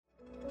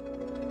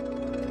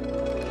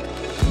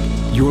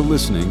You're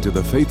listening to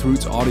the Faith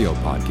Roots audio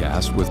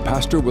podcast with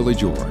Pastor Willie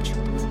George.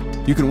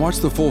 You can watch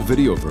the full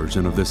video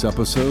version of this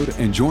episode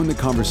and join the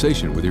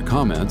conversation with your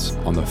comments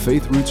on the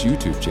Faith Roots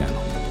YouTube channel.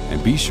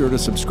 And be sure to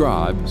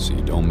subscribe so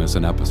you don't miss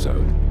an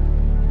episode.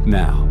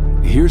 Now,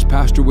 here's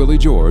Pastor Willie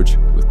George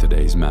with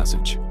today's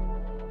message.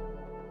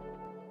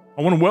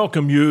 I want to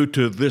welcome you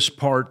to this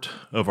part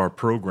of our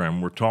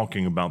program. We're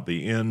talking about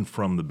the end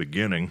from the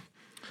beginning.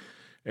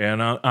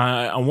 And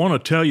I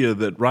want to tell you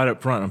that right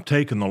up front, I'm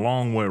taking the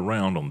long way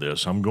around on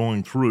this. I'm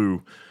going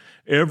through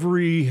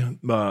every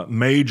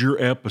major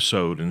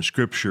episode in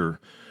Scripture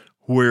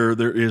where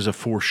there is a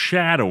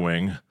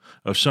foreshadowing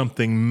of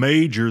something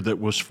major that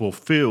was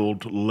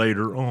fulfilled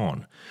later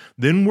on.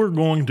 Then we're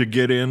going to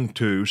get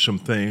into some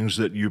things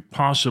that you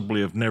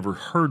possibly have never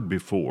heard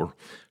before.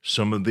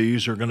 Some of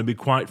these are going to be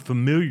quite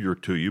familiar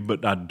to you,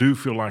 but I do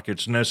feel like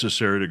it's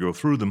necessary to go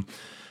through them,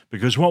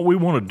 because what we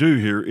want to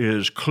do here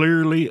is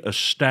clearly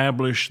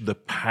establish the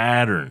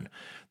pattern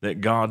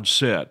that God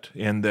set,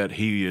 and that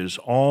He is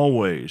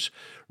always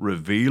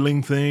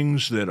revealing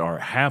things that are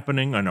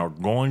happening and are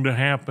going to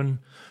happen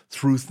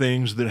through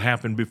things that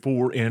happened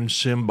before in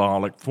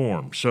symbolic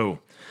form. So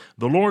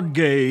the Lord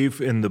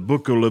gave in the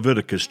book of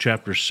Leviticus,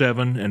 chapter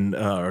 7,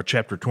 or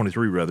chapter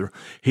 23 rather,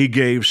 He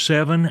gave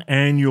 7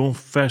 annual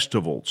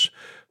festivals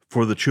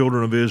for the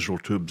children of Israel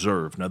to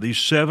observe. Now these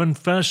 7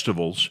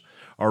 festivals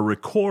are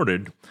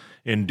recorded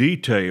in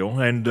detail,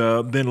 and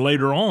then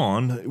later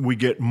on we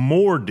get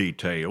more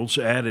details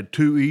added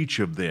to each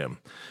of them.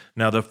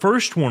 Now the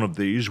first one of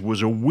these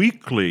was a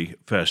weekly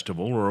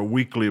festival or a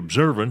weekly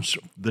observance,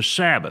 the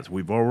Sabbath.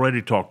 We've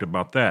already talked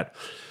about that.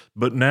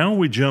 But now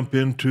we jump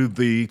into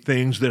the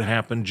things that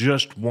happen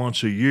just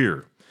once a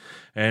year.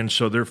 And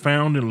so they're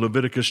found in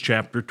Leviticus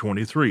chapter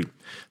 23.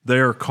 They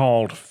are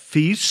called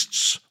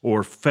feasts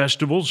or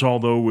festivals,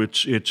 although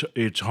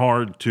it's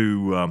hard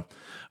to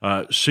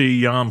see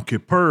Yom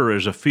Kippur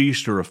as a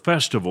feast or a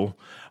festival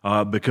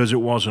because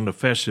it wasn't a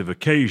festive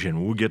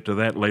occasion. We'll get to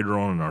that later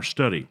on in our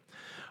study.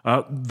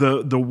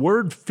 The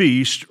word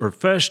feast or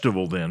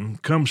festival then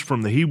comes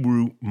from the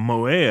Hebrew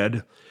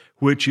moed,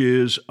 which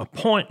is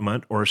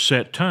appointment or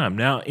set time.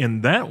 Now,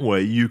 in that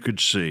way, you could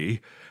see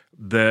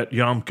that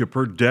Yom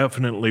Kippur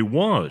definitely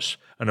was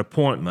an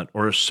appointment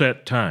or a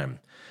set time,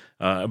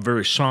 a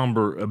very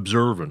somber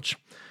observance.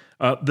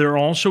 They're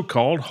also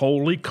called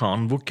holy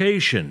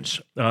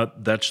convocations.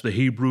 That's the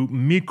Hebrew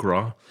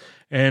mikra,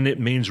 and it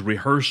means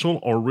rehearsal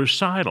or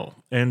recital.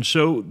 And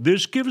so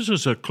this gives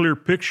us a clear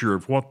picture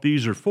of what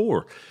these are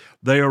for.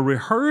 They are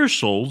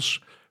rehearsals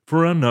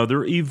for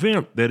another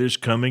event that is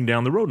coming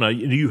down the road. Now,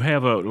 you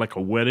have a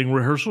wedding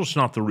rehearsal. It's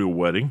not the real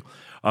wedding,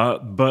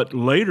 but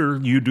later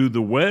you do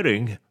the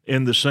wedding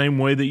in the same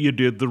way that you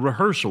did the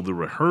rehearsal. The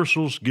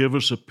rehearsals give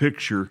us a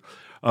picture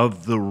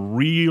of the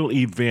real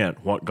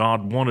event, what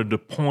God wanted to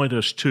point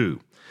us to.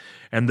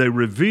 And they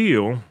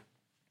reveal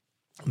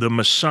the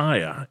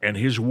Messiah and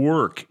His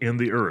work in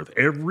the earth.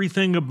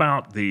 Everything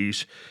about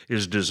these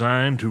is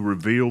designed to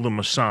reveal the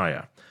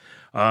Messiah.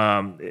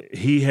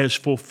 He has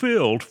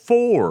fulfilled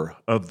 4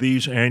 of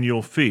these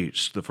annual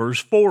feasts. The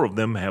first 4 of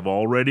them have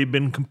already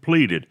been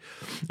completed,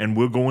 and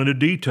we'll go into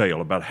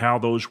detail about how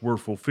those were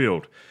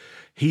fulfilled.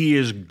 He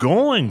is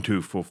going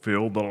to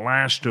fulfill the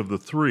last of the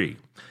 3.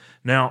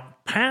 Now,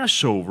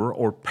 Passover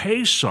or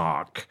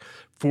Pesach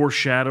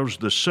foreshadows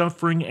the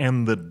suffering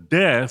and the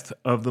death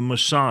of the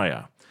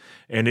Messiah.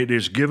 And it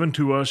is given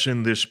to us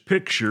in this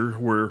picture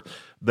where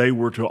they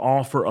were to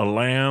offer a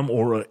lamb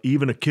or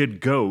even a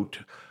kid goat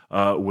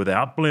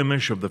without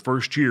blemish of the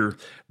first year.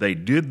 They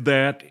did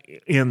that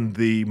in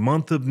the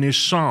month of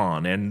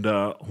Nisan. And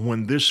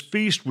when this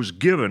feast was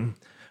given,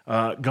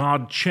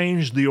 God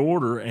changed the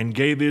order and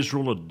gave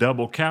Israel a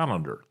double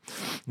calendar.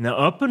 Now,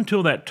 up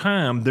until that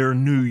time, their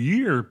new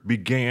year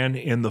began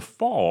in the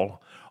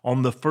fall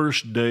on the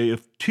first day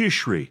of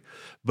Tishri.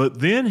 But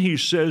then He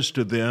says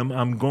to them,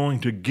 I'm going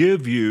to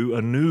give you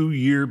a new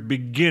year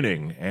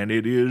beginning, and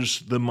it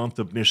is the month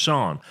of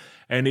Nisan.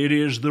 And it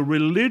is the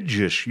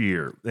religious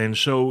year. And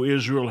so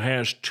Israel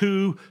has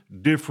 2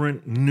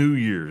 different New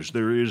Years.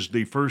 There is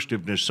the first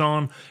of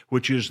Nisan,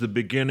 which is the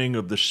beginning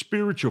of the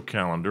spiritual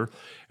calendar,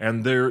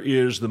 and there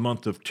is the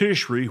month of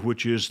Tishri,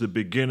 which is the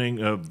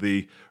beginning of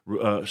the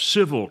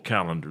civil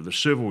calendar, the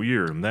civil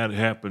year, and that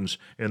happens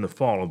in the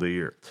fall of the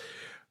year.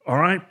 All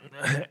right,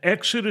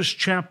 Exodus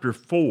chapter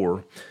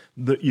 4,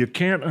 you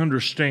can't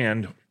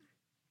understand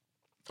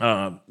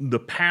the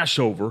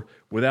Passover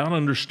without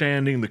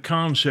understanding the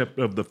concept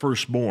of the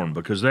firstborn,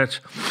 because that's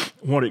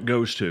what it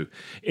goes to.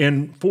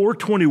 In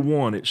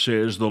 4:21, it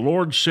says, the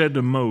Lord said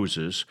to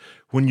Moses,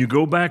 when you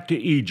go back to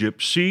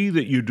Egypt, see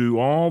that you do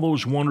all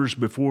those wonders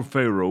before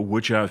Pharaoh,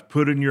 which I've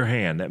put in your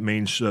hand. That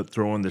means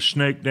throwing the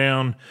snake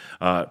down,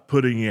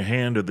 putting your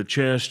hand to the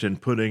chest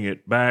and putting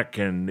it back,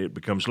 and it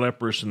becomes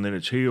leprous, and then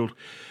it's healed.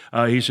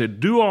 He said,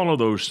 do all of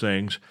those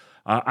things.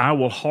 I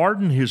will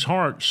harden his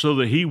heart so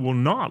that he will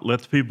not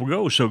let the people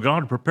go. So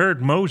God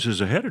prepared Moses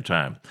ahead of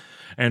time.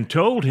 and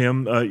told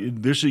him,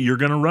 you're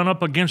going to run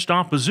up against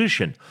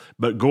opposition,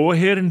 but go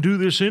ahead and do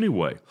this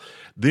anyway.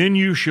 Then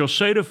you shall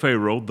say to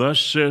Pharaoh, thus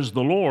says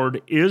the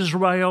Lord,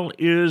 Israel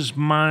is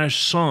my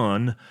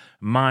son,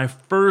 my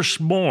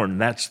firstborn.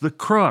 That's the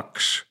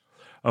crux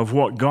of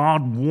what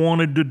God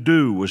wanted to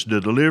do, was to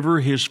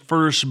deliver his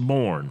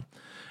firstborn.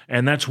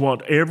 And that's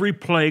what every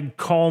plague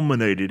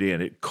culminated in.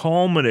 It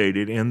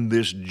culminated in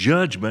this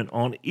judgment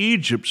on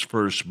Egypt's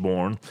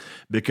firstborn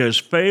because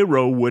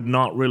Pharaoh would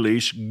not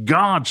release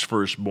God's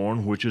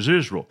firstborn, which is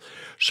Israel.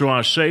 So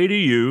I say to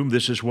you,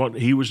 this is what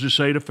he was to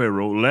say to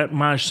Pharaoh, let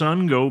my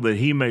son go that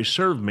he may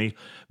serve me.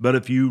 But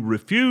if you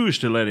refuse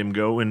to let him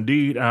go,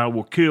 indeed I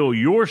will kill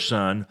your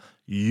son,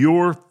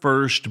 your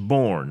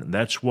firstborn.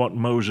 That's what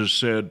Moses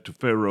said to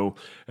Pharaoh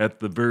at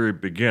the very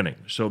beginning.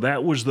 So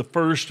that was the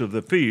first of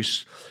the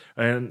feasts,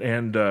 or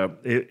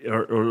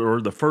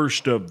the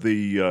first of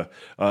the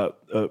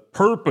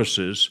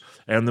purposes,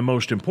 and the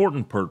most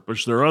important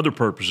purpose. There are other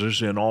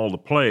purposes in all the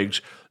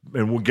plagues,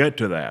 and we'll get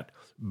to that.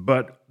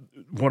 But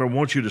what I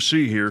want you to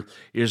see here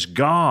is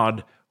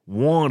God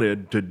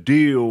wanted to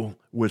deal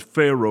with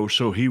Pharaoh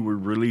so he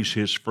would release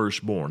his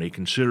firstborn. He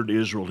considered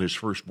Israel his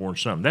firstborn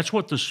son. That's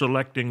what the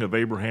selecting of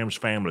Abraham's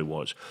family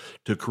was,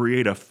 to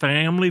create a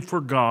family for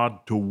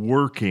God to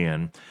work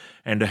in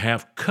and to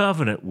have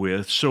covenant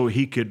with so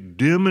he could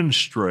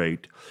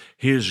demonstrate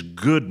his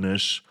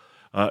goodness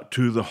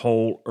to the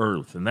whole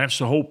earth. And that's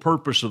the whole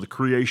purpose of the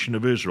creation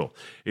of Israel.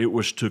 It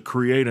was to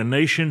create a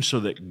nation so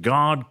that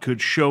God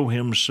could show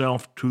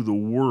himself to the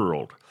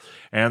world.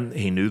 And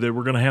he knew they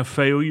were going to have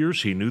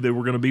failures. He knew they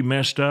were going to be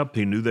messed up.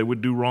 He knew they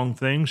would do wrong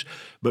things.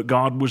 But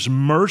God was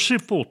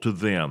merciful to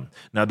them.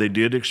 Now, they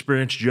did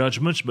experience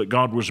judgments, but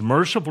God was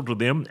merciful to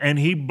them, and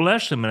he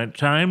blessed them. And at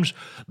times,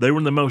 they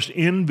were the most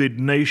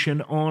envied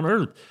nation on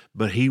earth.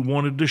 But he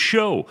wanted to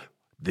show,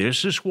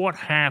 this is what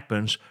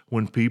happens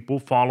when people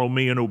follow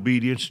me in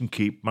obedience and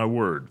keep my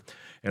word.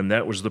 And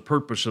that was the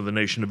purpose of the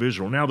nation of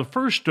Israel. Now, the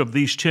first of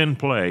these 10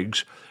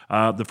 plagues,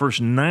 the first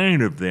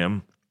 9 of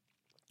them,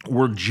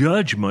 were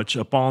judgments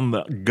upon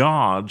the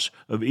gods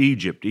of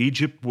Egypt.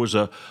 Egypt was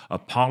a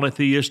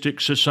polytheistic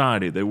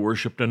society. They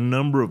worshiped a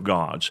number of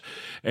gods.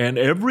 And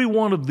every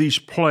one of these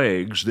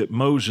plagues that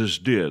Moses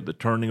did, the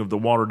turning of the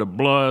water to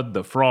blood,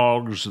 the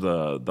frogs,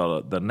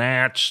 the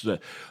gnats,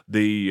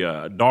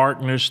 the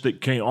darkness that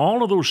came,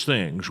 all of those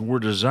things were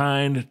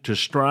designed to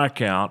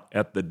strike out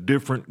at the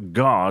different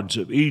gods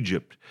of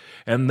Egypt.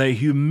 And they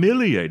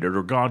humiliated,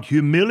 or God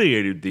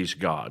humiliated these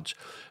gods.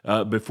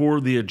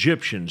 Before the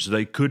Egyptians,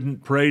 they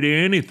couldn't pray to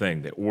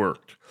anything that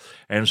worked.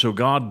 And so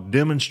God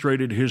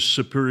demonstrated his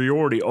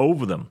superiority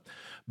over them.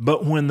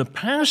 But when the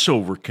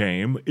Passover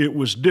came, it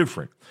was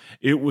different.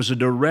 It was a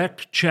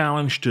direct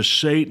challenge to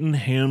Satan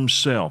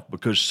himself,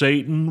 because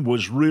Satan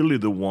was really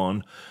the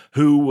one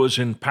who was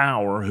in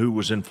power, who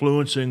was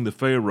influencing the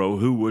Pharaoh,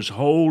 who was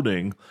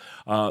holding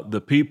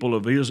the people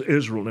of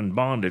Israel in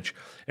bondage.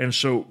 And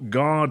so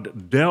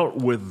God dealt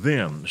with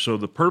them. So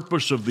the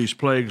purpose of these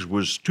plagues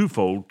was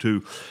twofold: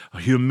 to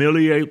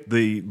humiliate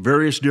the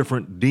various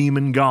different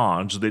demon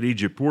gods that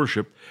Egypt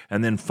worshiped,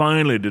 and then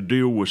finally to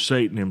deal with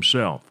Satan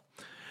himself.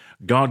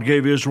 God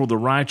gave Israel the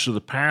rites of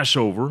the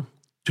Passover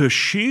to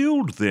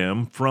shield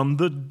them from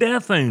the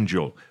death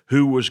angel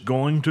who was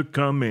going to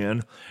come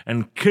in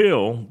and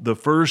kill the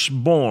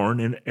firstborn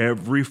in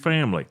every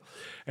family.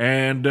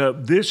 And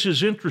this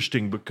is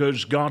interesting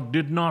because God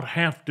did not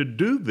have to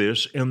do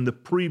this in the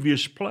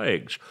previous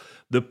plagues.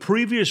 The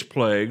previous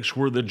plagues,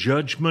 where the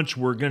judgments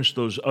were against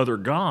those other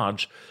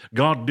gods,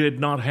 God did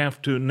not have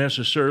to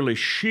necessarily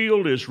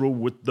shield Israel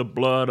with the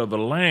blood of a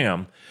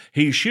lamb.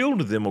 He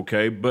shielded them,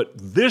 okay, but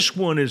this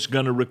one is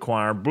going to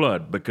require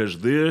blood,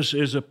 because this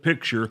is a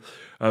picture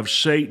of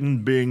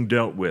Satan being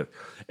dealt with.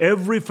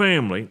 Every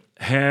family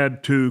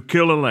had to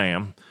kill a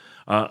lamb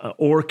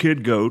or a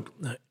kid goat.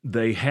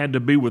 They had to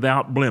be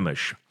without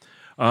blemish.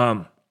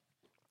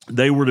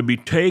 They were to be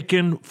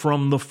taken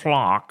from the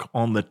flock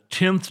on the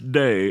 10th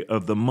day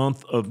of the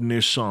month of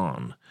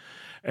Nisan.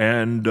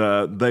 And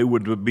they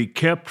would be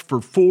kept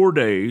for 4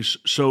 days,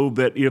 so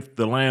that if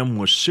the lamb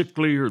was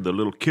sickly or the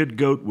little kid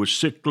goat was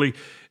sickly,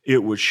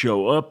 it would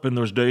show up in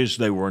those days.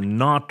 They were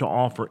not to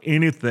offer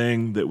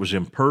anything that was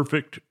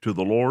imperfect to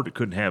the Lord. It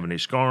couldn't have any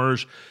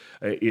scars.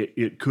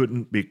 It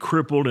couldn't be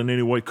crippled in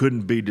any way,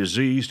 couldn't be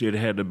diseased. It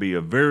had to be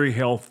a very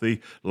healthy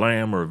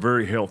lamb or a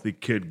very healthy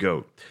kid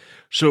goat.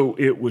 So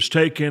it was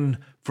taken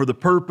for the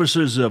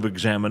purposes of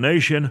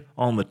examination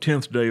on the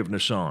 10th day of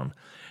Nisan.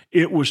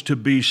 It was to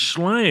be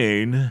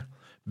slain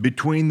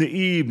between the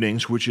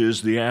evenings, which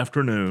is the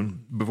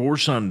afternoon, before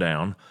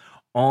sundown,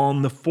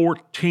 on the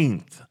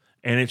 14th.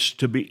 And it's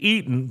to be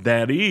eaten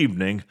that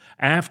evening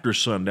after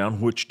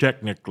sundown, which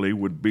technically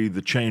would be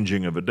the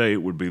changing of a day.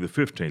 It would be the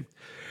 15th.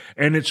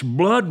 And its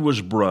blood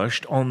was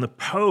brushed on the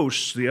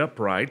posts, the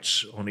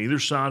uprights, on either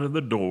side of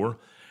the door,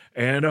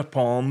 and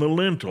upon the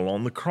lintel,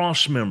 on the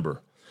cross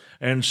member.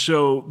 And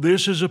so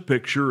this is a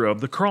picture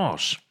of the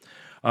cross.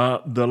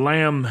 The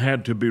lamb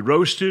had to be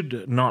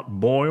roasted, not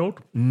boiled.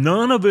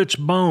 None of its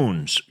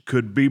bones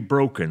could be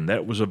broken.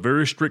 That was a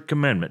very strict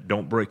commandment.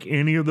 Don't break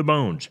any of the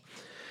bones.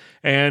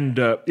 And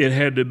it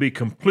had to be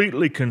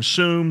completely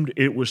consumed.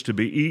 It was to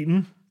be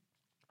eaten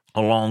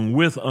along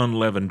with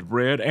unleavened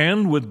bread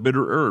and with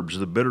bitter herbs,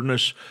 the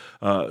bitterness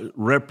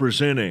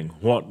representing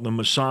what the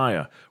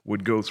Messiah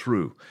would go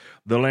through.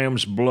 The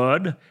lamb's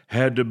blood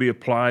had to be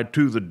applied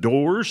to the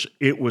doors.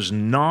 It was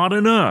not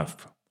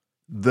enough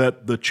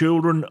that the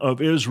children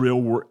of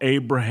Israel were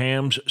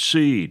Abraham's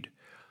seed.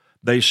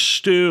 They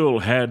still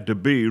had to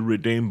be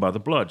redeemed by the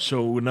blood.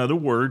 So in other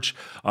words,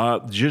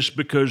 just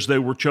because they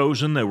were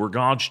chosen, they were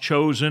God's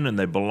chosen, and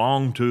they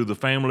belonged to the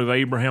family of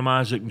Abraham,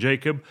 Isaac, and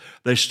Jacob,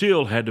 they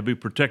still had to be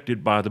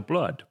protected by the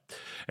blood.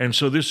 And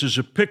so this is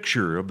a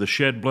picture of the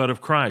shed blood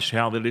of Christ,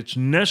 how that it's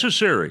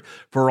necessary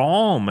for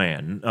all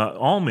men,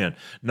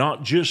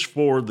 not just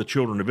for the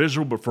children of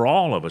Israel, but for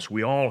all of us.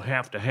 We all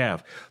have to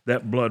have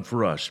that blood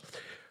for us.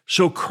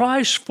 So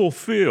Christ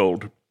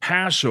fulfilled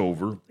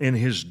Passover in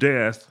his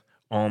death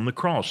on the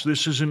cross.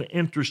 This is an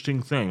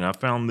interesting thing. I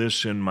found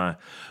this in my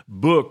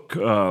book,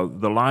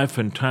 The Life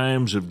and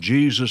Times of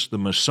Jesus the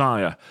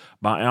Messiah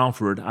by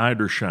Alfred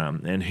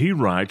Edersheim. And he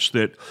writes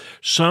that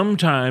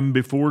sometime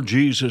before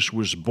Jesus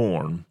was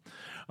born,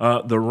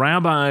 the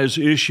rabbis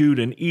issued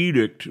an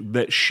edict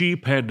that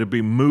sheep had to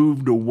be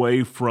moved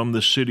away from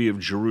the city of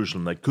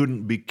Jerusalem. They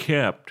couldn't be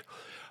kept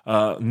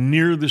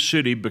near the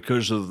city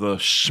because of the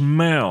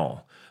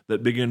smell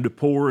that began to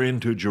pour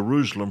into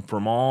Jerusalem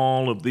from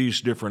all of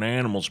these different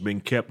animals being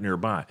kept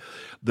nearby.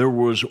 There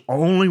was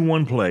only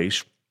one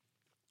place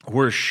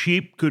where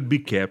sheep could be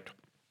kept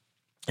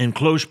in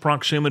close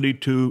proximity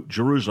to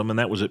Jerusalem, and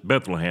that was at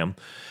Bethlehem.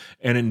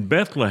 And in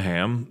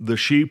Bethlehem, the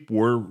sheep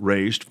were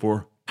raised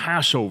for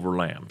Passover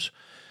lambs.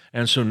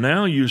 And so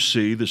now you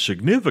see the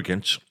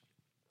significance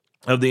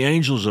of the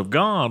angels of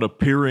God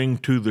appearing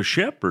to the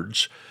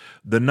shepherds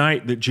the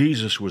night that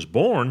Jesus was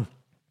born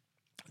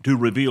to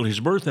reveal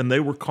his birth, and they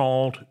were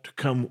called to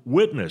come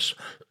witness,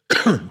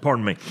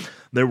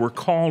 they were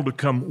called to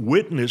come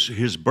witness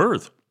his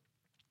birth.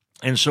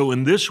 And so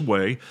in this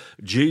way,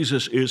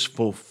 Jesus is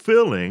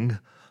fulfilling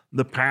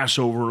the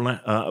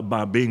Passover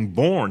by being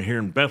born here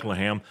in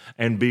Bethlehem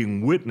and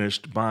being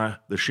witnessed by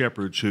the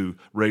shepherds who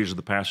raised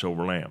the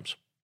Passover lambs.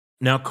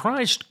 Now,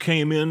 Christ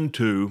came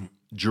into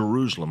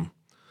Jerusalem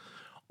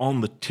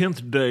on the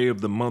 10th day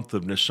of the month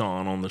of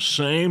Nisan, on the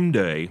same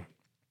day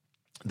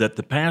that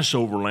the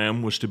Passover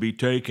lamb was to be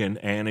taken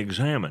and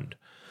examined.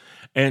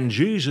 And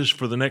Jesus,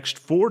 for the next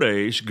 4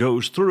 days,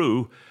 goes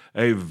through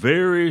a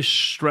very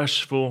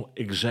stressful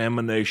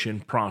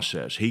examination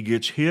process. He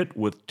gets hit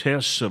with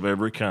tests of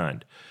every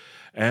kind.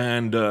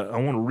 And I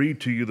want to read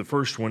to you the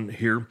first one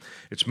here.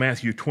 It's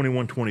Matthew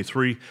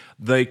 21:23.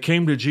 They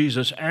came to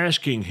Jesus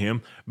asking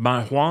him,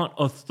 "By what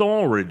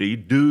authority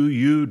do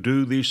you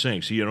do these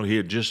things?" He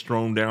had just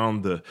thrown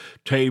down the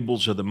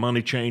tables of the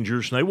money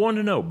changers. And they wanted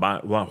to know, by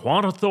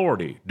what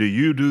authority do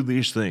you do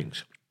these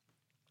things?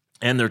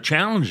 And they're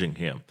challenging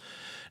him.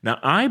 Now,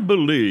 I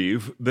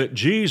believe that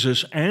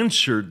Jesus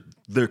answered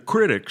their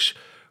critics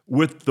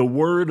with the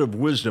word of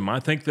wisdom. I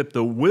think that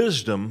the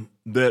wisdom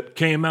that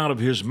came out of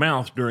his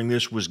mouth during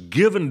this was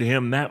given to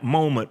him that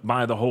moment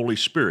by the Holy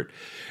Spirit.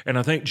 And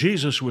I think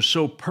Jesus was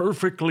so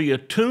perfectly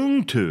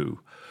attuned to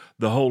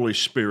the Holy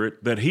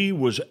Spirit that he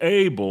was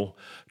able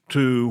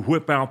to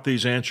whip out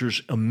these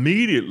answers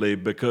immediately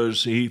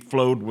because he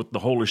flowed with the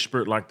Holy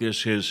Spirit like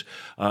this his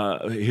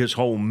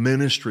whole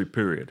ministry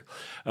period.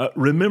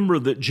 Remember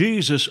that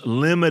Jesus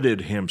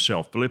limited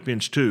himself.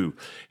 Philippians 2,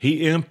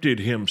 he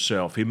emptied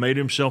himself. He made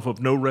himself of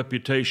no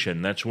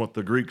reputation. That's what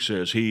the Greek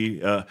says.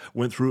 He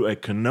went through a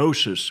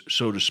kenosis,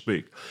 so to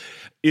speak.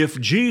 If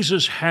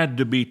Jesus had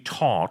to be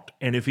taught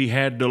and if he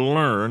had to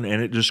learn,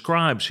 and it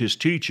describes his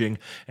teaching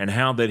and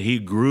how that he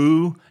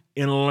grew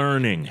in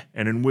learning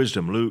and in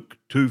wisdom, Luke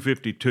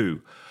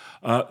 2:52.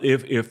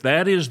 If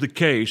that is the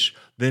case,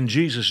 then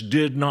Jesus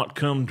did not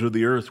come to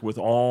the earth with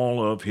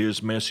all of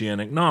his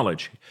messianic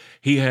knowledge.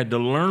 He had to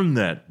learn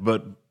that,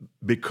 but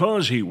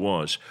because he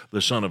was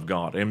the Son of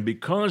God and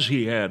because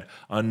he had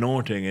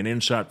anointing and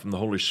insight from the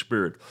Holy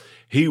Spirit,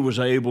 he was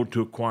able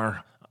to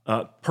acquire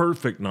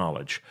perfect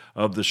knowledge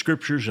of the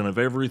Scriptures and of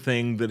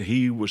everything that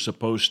he was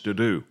supposed to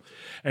do.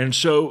 And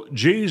so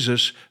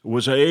Jesus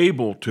was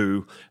able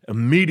to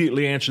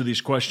immediately answer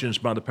these questions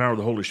by the power of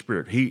the Holy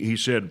Spirit. He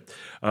said,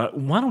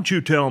 why don't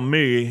you tell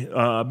me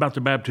about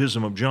the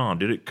baptism of John?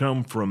 Did it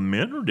come from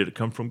men or did it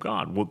come from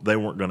God? Well, they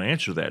weren't going to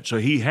answer that. So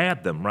he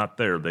had them right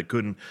there. They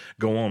couldn't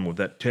go on with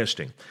that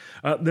testing.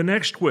 The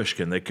next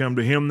question, they come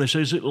to him, they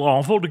say, is it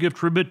lawful to give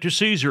tribute to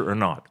Caesar or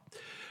not?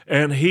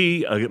 And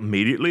he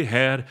immediately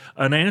had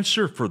an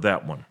answer for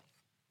that one.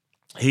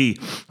 he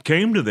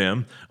came to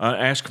them,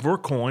 asked for a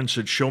coin,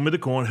 said, "Show me the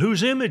coin."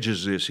 "Whose image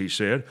is this?" he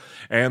said.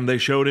 And they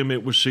showed him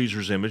it was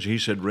Caesar's image. He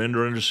said,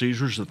 "Render unto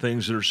Caesar's the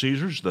things that are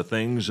Caesar's, the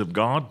things of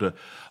God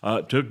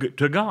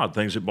to God,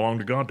 things that belong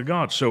to God to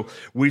God." So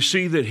we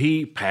see that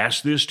he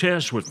passed this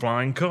test with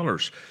flying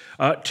colors.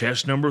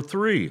 Test number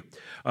 3,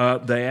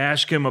 they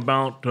asked him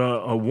about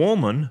a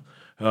woman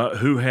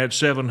who had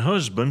 7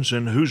 husbands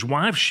and whose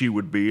wife she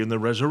would be in the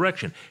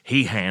resurrection.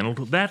 He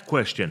handled that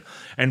question.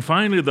 And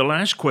finally, the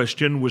last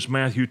question was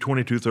Matthew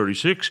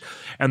 22:36,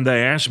 and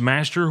they asked,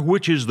 "Master,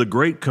 which is the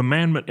great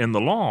commandment in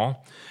the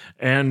law?"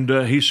 And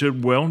he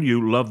said, "Well,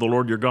 you love the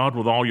Lord your God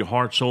with all your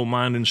heart, soul,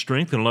 mind, and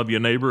strength, and love your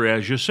neighbor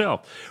as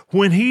yourself."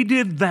 When he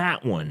did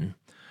that one,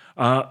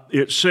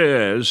 it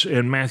says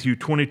in Matthew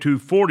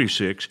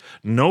 22:46,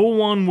 no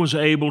one was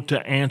able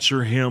to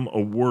answer him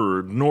a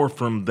word, nor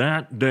from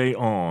that day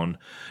on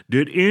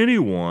did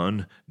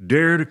anyone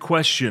dare to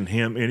question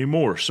him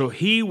anymore. So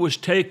he was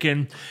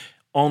taken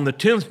on the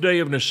 10th day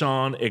of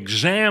Nisan,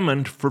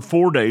 examined for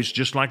 4 days,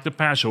 just like the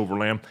Passover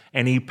lamb,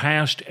 and he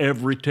passed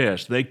every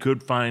test. They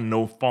could find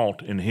no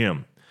fault in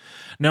him.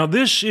 Now,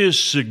 this is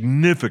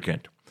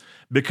significant,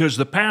 because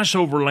the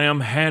Passover lamb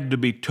had to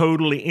be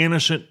totally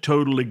innocent,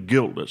 totally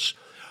guiltless.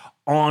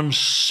 On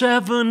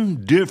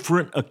 7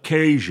 different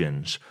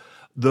occasions,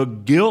 the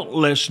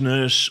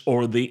guiltlessness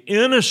or the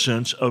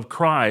innocence of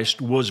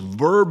Christ was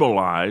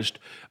verbalized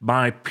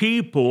by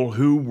people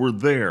who were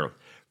there.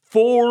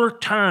 4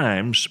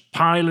 times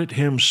Pilate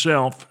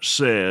himself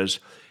says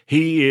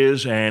he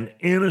is an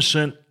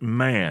innocent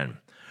man.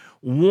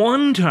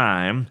 1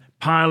 time,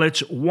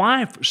 Pilate's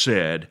wife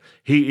said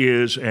he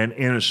is an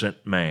innocent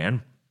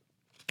man.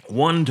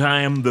 1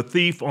 time, the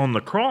thief on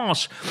the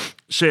cross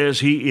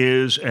says he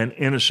is an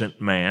innocent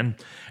man.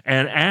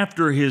 And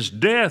after his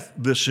death,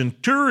 the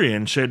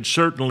centurion said,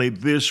 "Certainly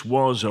this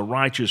was a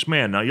righteous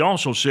man." Now, he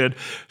also said,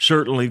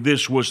 "Certainly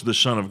this was the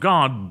Son of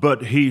God,"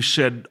 but he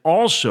said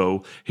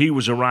also he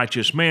was a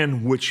righteous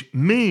man, which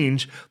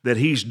means that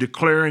he's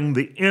declaring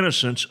the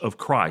innocence of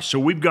Christ. So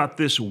we've got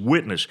this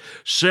witness,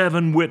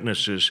 7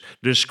 witnesses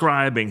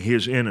describing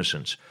his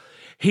innocence.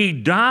 He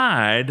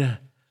died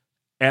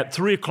at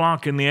 3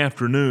 o'clock in the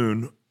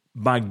afternoon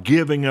by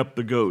giving up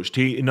the ghost.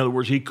 In other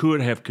words, he could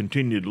have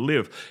continued to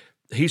live.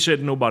 He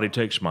said, "Nobody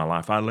takes my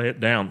life. I lay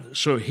it down."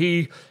 So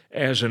he,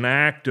 as an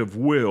act of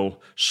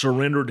will,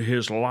 surrendered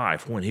his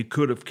life when he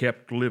could have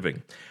kept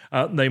living.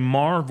 They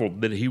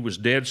marveled that he was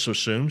dead so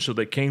soon, so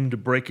they came to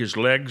break his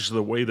legs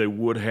the way they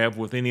would have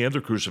with any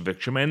other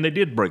crucifixion. And they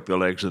did break the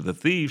legs of the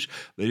thieves.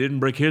 They didn't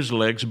break his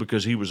legs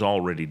because he was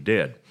already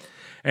dead.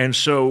 And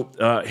so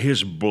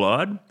his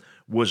blood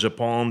was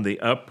upon the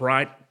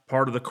upright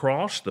part of the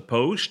cross, the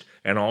post,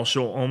 and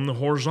also on the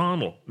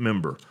horizontal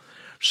member.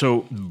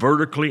 So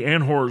vertically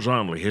and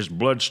horizontally, his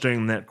blood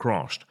stained that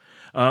cross.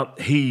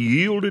 He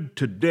yielded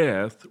to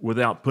death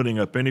without putting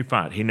up any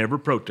fight. He never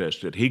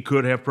protested. He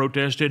could have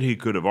protested, he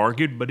could have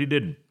argued, but he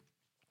didn't.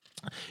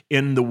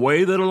 In the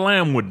way that a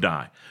lamb would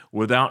die,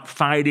 without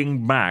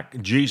fighting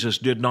back, Jesus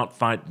did not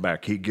fight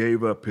back. He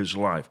gave up his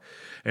life.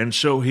 And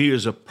so he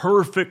is a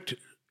perfect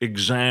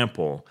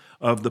example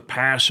of the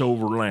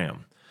Passover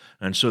lamb.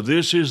 And so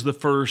this is the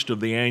first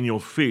of the annual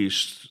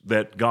feasts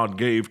that God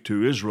gave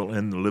to Israel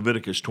in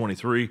Leviticus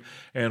 23.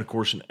 And of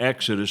course, in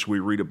Exodus, we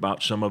read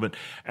about some of it.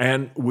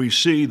 And we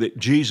see that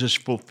Jesus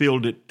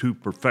fulfilled it to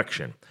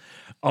perfection.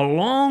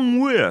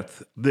 Along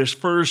with this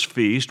first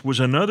feast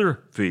was another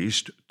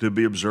feast to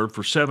be observed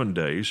for 7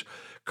 days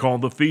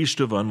called the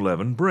Feast of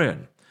Unleavened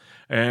Bread.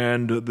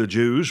 And the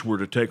Jews were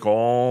to take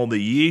all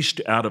the yeast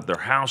out of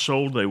their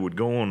household. They would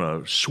go on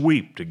a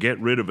sweep to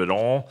get rid of it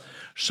all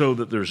so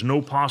that there's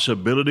no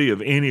possibility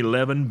of any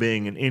leaven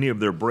being in any of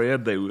their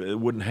bread. They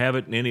wouldn't have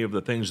it in any of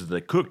the things that they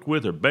cooked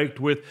with or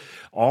baked with.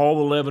 All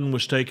the leaven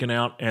was taken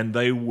out, and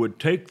they would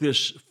take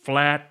this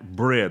flat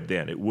bread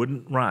then. It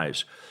wouldn't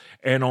rise.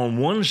 And on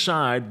one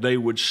side, they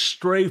would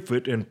strafe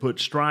it and put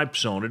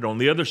stripes on it. On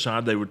the other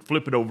side, they would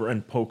flip it over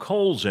and poke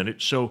holes in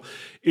it. So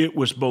it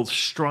was both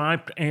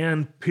striped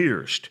and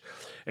pierced.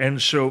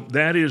 And so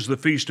that is the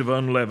Feast of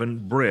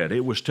Unleavened Bread.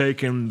 It was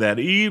taken that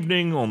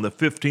evening on the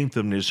 15th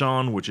of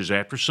Nisan, which is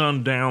after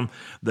sundown.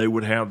 They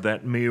would have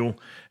that meal.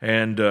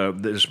 And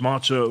this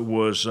matzah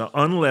was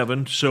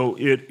unleavened. So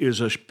it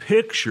is a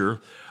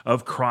picture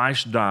of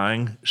Christ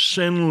dying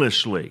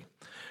sinlessly.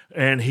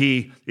 And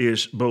he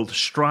is both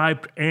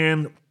striped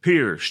and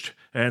pierced.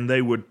 And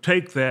they would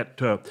take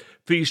that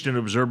feast and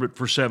observe it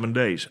for 7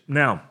 days.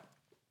 Now,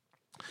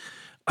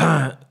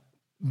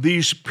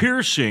 these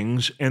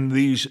piercings and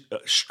these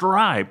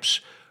stripes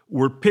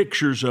were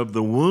pictures of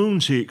the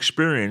wounds he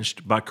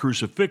experienced by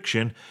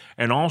crucifixion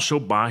and also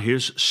by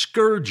his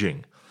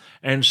scourging.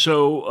 And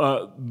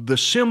so the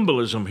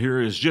symbolism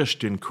here is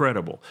just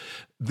incredible.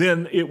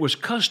 Then it was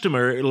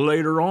customary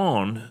later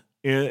on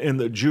in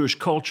the Jewish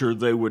culture,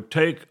 they would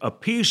take a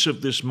piece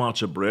of this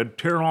matzah bread,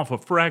 tear off a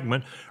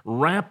fragment,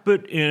 wrap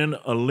it in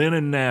a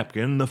linen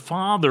napkin. The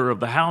father of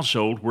the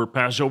household, where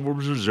Passover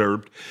was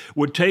observed,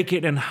 would take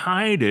it and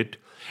hide it,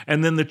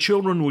 and then the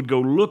children would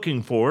go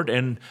looking for it,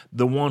 and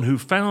the one who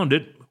found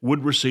it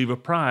would receive a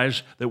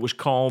prize that was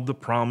called the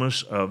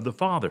promise of the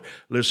Father.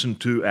 Listen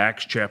to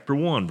Acts chapter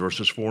 1,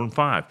 verses 4 and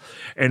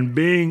 5. And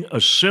being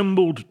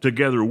assembled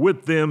together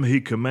with them, he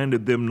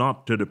commanded them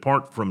not to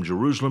depart from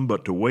Jerusalem,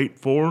 but to wait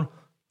for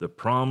the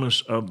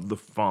promise of the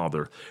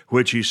Father,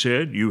 which he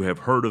said, you have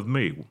heard of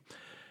me.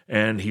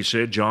 And he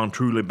said, John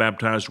truly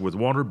baptized with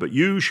water, but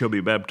you shall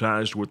be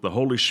baptized with the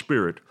Holy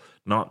Spirit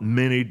not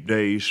many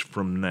days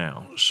from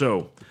now.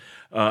 So,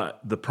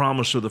 the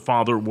promise of the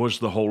Father was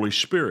the Holy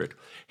Spirit.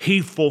 He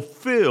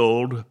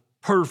fulfilled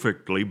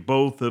perfectly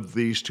both of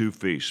these two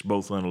feasts,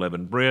 both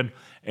unleavened bread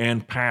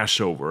and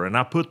Passover. And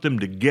I put them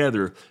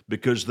together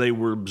because they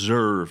were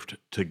observed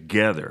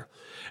together.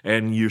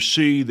 And you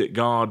see that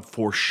God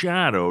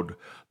foreshadowed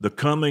the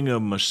coming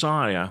of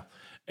Messiah,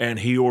 and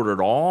he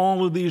ordered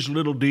all of these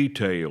little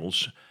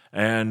details.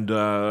 And,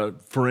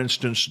 for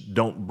instance,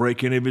 don't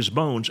break any of his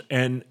bones.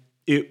 And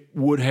it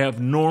would have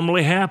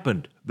normally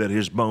happened that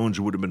his bones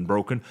would have been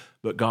broken,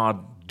 but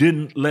God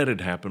didn't let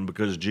it happen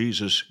because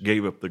Jesus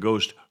gave up the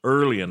ghost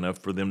early enough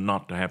for them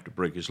not to have to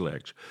break his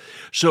legs.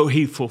 So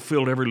he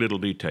fulfilled every little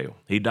detail.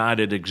 He died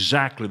at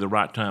exactly the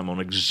right time, on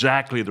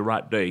exactly the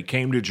right day. He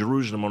came to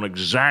Jerusalem on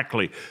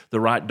exactly the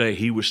right day.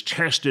 He was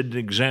tested and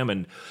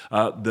examined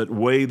the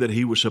way that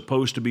he was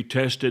supposed to be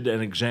tested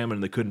and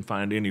examined. They couldn't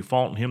find any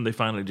fault in him. They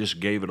finally just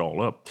gave it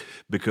all up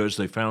because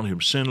they found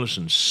him sinless,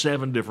 and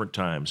 7 different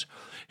times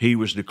he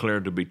was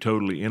declared to be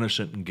totally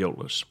innocent and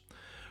guiltless.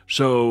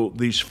 So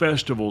these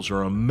festivals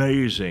are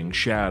amazing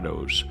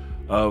shadows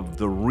of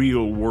the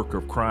real work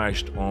of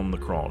Christ on the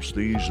cross.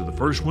 These are the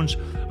first ones.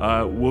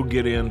 We'll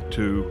get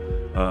into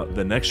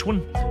the next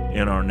one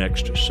in our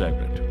next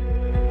segment.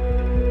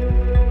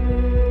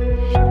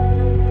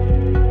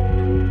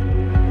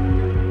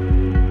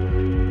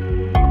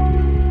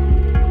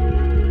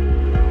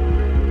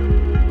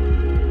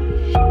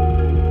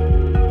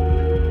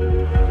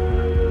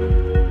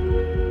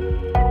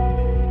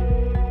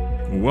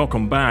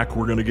 Welcome back.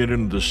 We're going to get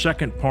into the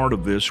second part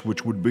of this,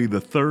 which would be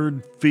the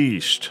third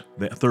feast,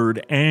 the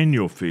third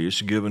annual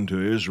feast given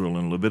to Israel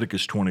in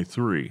Leviticus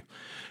 23,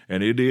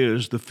 and it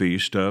is the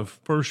Feast of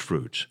First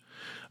Fruits.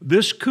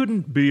 This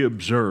couldn't be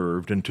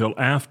observed until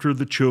after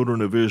the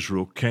children of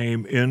Israel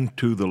came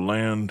into the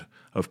land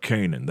of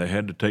Canaan. They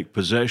had to take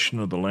possession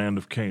of the land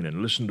of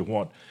Canaan. Listen to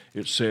what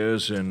it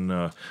says in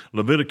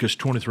Leviticus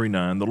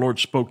 23:9. The Lord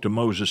spoke to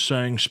Moses,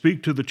 saying,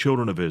 Speak to the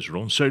children of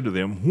Israel, and say to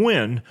them,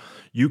 When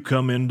you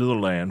come into the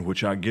land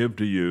which I give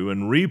to you,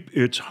 and reap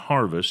its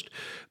harvest,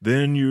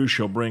 then you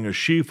shall bring a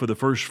sheaf of the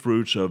first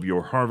fruits of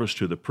your harvest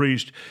to the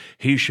priest.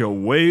 He shall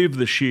wave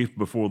the sheaf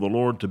before the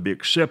Lord to be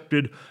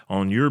accepted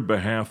on your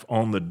behalf.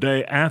 On the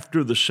day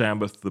after the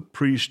Sabbath, the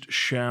priest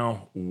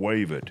shall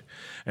wave it.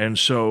 And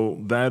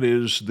so that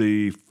is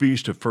the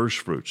Feast of First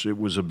Fruits. It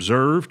was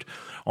observed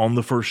on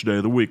the first day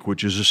of the week,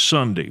 which is a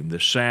Sunday. The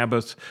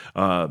Sabbath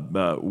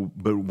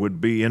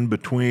would be in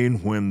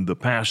between when the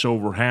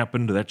Passover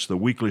happened. That's the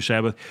weekly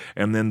Sabbath.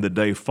 And then the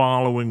day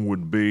following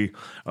would be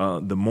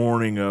the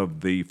morning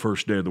of the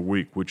first day of the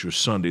week, which was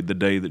Sunday, the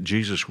day that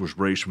Jesus was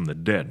raised from the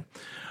dead.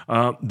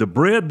 The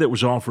bread that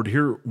was offered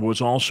here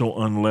was also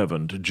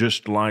unleavened,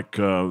 just like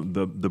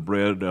the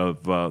bread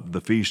of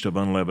the Feast of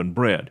Unleavened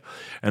Bread.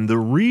 And the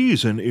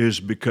reason is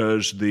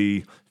because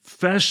the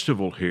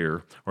festival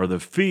here, or the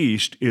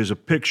feast, is a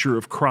picture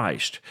of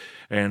Christ.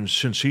 And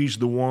since he's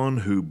the one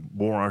who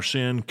bore our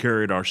sin,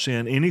 carried our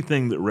sin,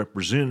 anything that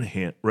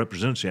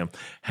represents him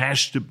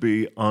has to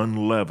be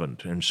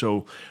unleavened. And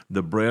so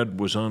the bread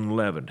was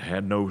unleavened,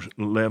 had no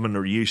leaven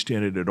or yeast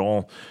in it at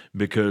all,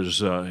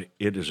 because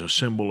it is a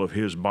symbol of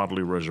his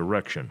bodily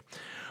resurrection.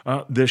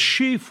 The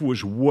sheaf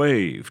was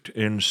waved,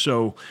 and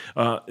so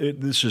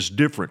this is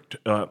different.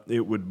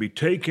 It would be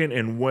taken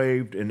and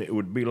waved, and it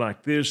would be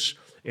like this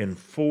in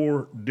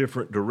 4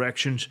 different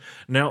directions.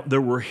 Now,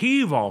 there were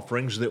heave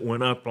offerings that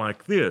went up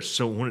like this.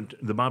 So when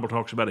the Bible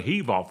talks about a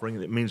heave offering,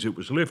 that means it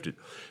was lifted.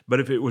 But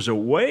if it was a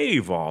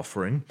wave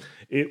offering,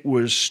 it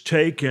was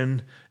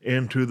taken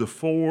into the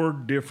 4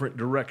 different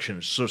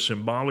directions. So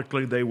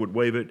symbolically, they would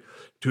wave it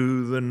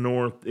to the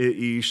north, the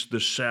east, the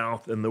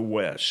south, and the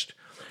west.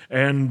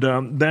 And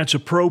that's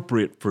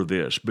appropriate for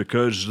this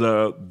because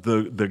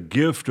the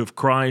gift of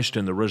Christ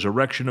and the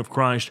resurrection of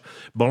Christ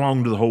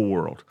belong to the whole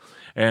world.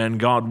 And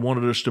God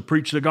wanted us to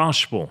preach the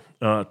gospel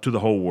to the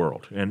whole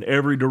world in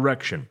every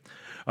direction.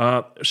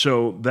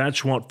 So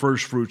that's what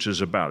First Fruits is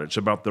about. It's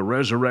about the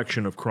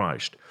resurrection of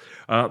Christ.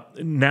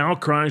 Now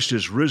Christ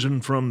is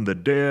risen from the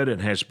dead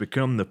and has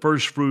become the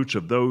first fruits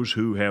of those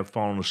who have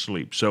fallen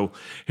asleep. So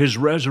his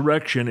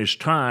resurrection is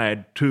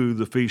tied to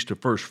the Feast of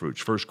First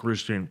Fruits. 1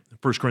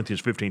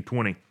 Corinthians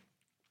 15:20.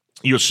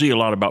 You'll see a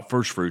lot about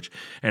first fruits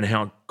and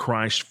how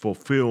Christ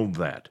fulfilled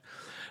that.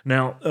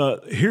 Now,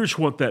 here's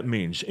what that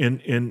means.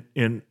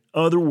 In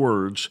other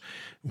words,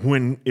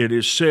 when it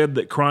is said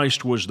that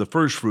Christ was the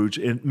first fruits,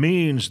 it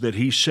means that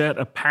he set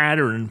a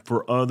pattern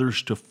for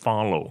others to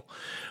follow,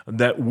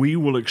 that we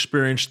will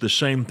experience the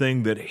same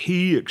thing that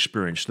he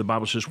experienced. The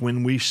Bible says,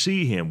 when we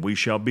see him, we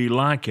shall be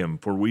like him,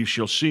 for we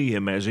shall see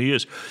him as he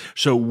is.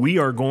 So we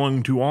are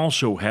going to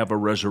also have a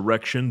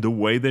resurrection the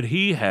way that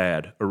he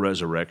had a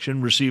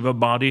resurrection, receive a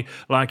body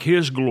like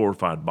his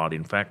glorified body.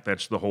 In fact,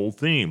 that's the whole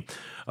theme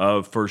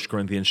of 1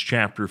 Corinthians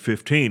chapter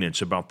 15.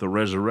 It's about the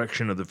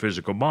resurrection of the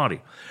physical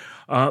body.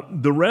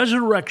 The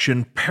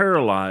resurrection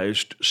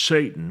paralyzed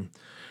Satan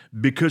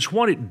because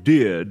what it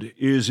did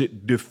is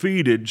it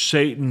defeated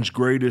Satan's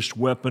greatest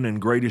weapon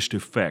and greatest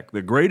effect.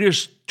 The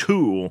greatest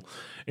tool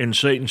in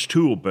Satan's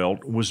tool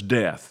belt was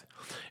death.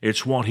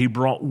 It's what he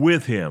brought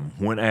with him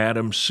when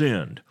Adam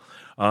sinned.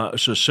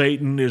 So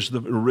Satan is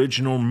the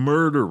original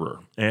murderer.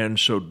 And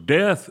so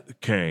death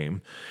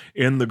came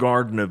in the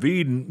Garden of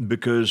Eden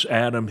because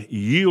Adam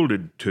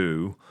yielded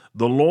to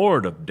the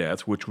Lord of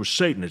death, which was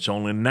Satan. It's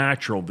only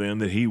natural then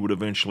that he would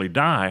eventually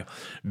die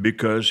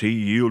because he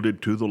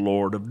yielded to the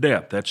Lord of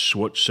death. That's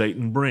what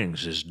Satan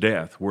brings, is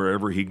death,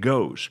 wherever he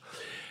goes.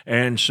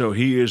 And so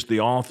he is the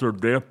author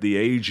of death, the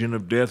agent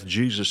of death.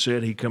 Jesus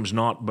said he comes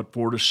not but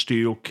for to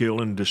steal, kill,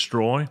 and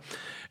destroy.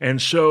 And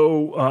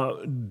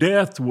so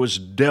death was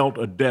dealt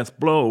a death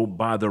blow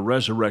by the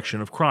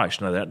resurrection of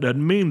Christ. Now, that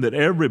doesn't mean that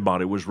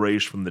everybody was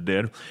raised from the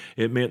dead.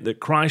 It meant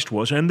that Christ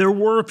was, and there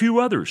were a few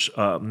others.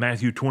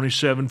 Matthew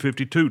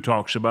 27:52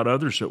 talks about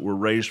others that were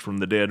raised from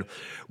the dead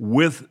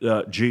with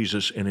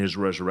Jesus in his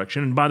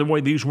resurrection. And by the way,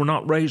 these were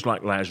not raised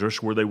like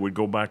Lazarus, where they would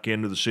go back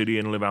into the city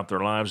and live out their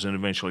lives and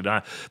eventually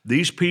die.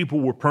 These people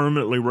were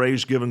permanently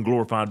raised, given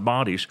glorified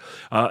bodies,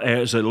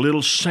 as a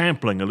little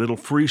sampling, a little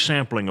free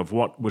sampling of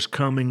what was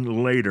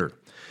coming later.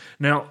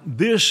 Now,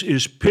 this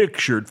is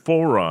pictured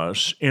for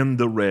us in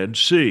the Red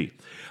Sea.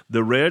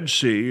 The Red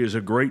Sea is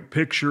a great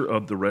picture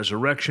of the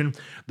resurrection.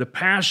 The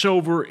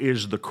Passover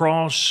is the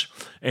cross,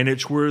 and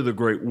it's where the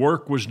great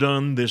work was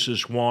done. This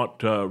is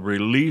what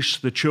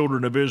released the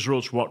children of Israel.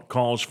 It's what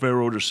caused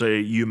Pharaoh to say,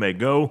 "You may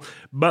go,"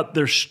 but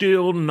they're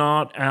still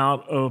not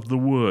out of the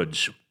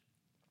woods.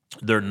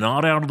 They're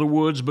not out of the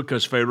woods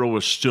because Pharaoh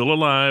is still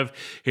alive.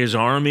 His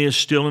army is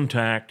still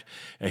intact.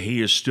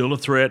 He is still a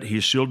threat. He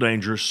is still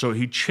dangerous. So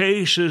he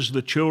chases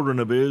the children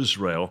of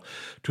Israel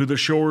to the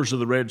shores of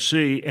the Red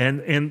Sea.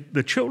 And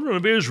the children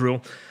of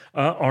Israel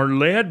are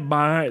led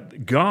by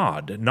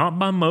God, not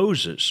by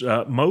Moses.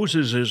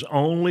 Moses is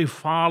only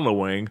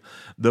following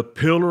the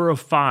pillar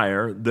of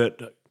fire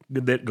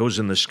that goes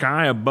in the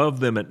sky above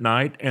them at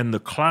night and the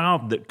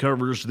cloud that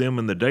covers them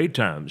in the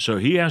daytime. So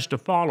he has to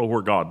follow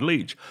where God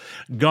leads.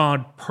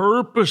 God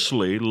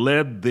purposely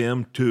led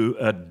them to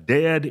a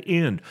dead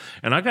end.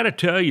 And I got to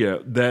tell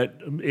you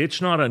that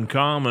it's not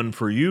uncommon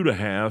for you to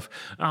have,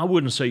 I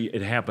wouldn't say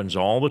it happens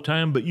all the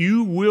time, but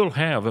you will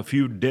have a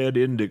few dead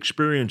end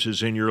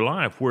experiences in your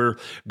life where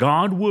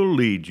God will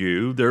lead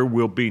you. There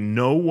will be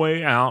no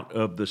way out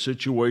of the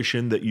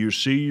situation that you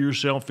see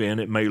yourself in.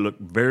 It may look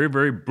very,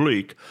 very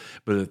bleak,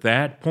 but at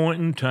that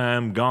point in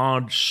time,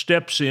 God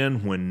steps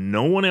in when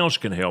no one else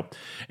can help,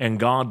 and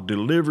God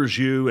delivers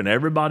you, and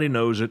everybody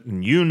knows it,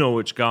 and you know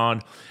it's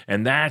God,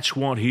 and that's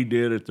what he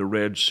did at the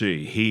Red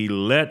Sea. He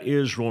let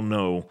Israel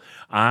know,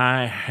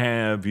 I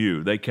have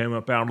you. They came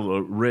up out of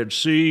the Red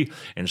Sea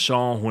and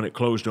saw when it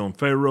closed on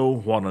Pharaoh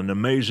what an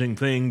amazing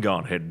thing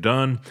God had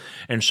done,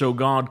 and so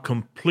God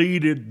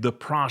completed the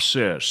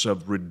process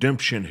of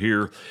redemption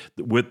here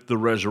with the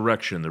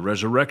resurrection. The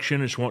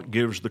resurrection is what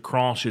gives the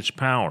cross its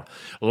power.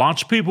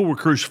 Lots of people were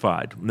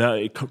crucified.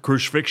 Now,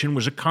 crucifixion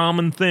was a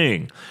common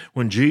thing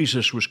when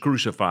Jesus was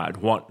crucified.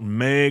 What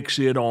makes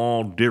it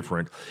all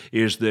different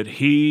is that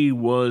he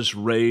was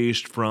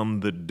raised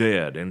from the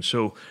dead. And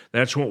so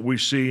that's what we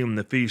see in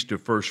the Feast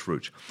of First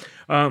Fruits.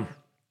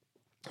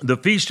 The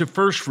Feast of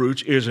First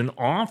Fruits is an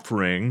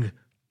offering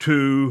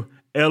to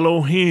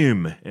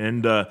Elohim,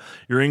 and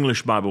your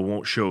English Bible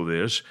won't show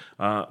this,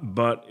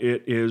 but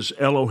it is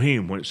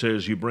Elohim when it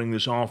says you bring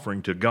this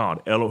offering to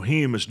God.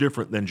 Elohim is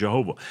different than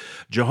Jehovah.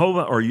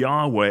 Jehovah or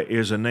Yahweh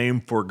is a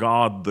name for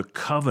God, the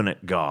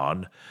covenant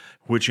God,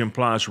 which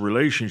implies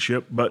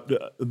relationship, but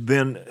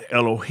then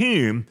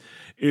Elohim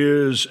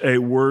is a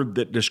word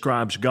that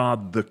describes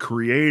God, the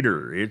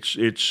Creator.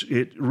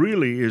 It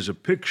really is a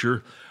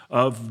picture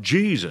of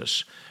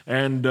Jesus.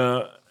 And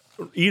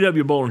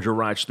E.W. Bollinger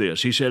writes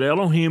this. He said,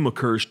 Elohim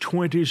occurs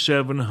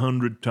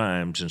 2,700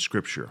 times in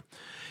Scripture.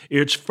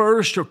 Its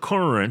first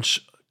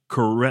occurrence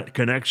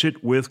connects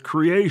it with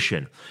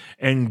creation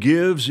and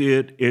gives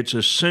it its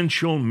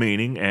essential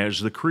meaning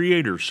as the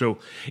Creator. So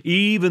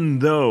even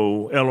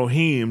though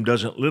Elohim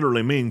doesn't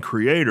literally mean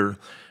Creator,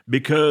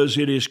 because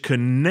it is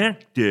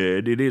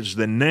connected, it is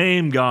the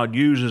name God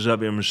uses of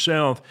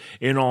himself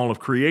in all of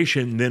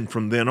creation, then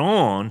from then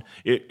on,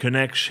 it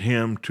connects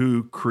him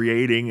to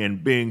creating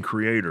and being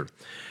creator.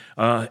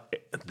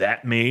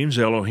 That means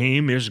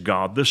Elohim is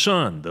God the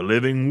Son, the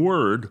living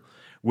Word,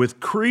 with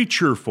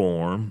creature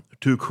form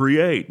to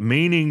create,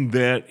 meaning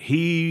that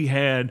he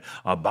had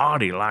a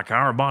body like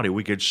our body.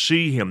 We could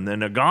see him.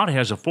 Then God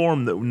has a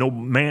form that no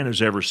man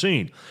has ever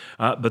seen.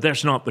 But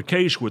that's not the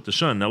case with the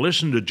Son. Now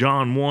listen to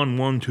John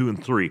 1, 2,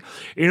 and 3.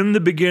 In the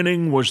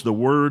beginning was the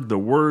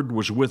Word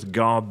was with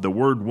God, the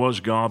Word was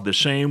God, the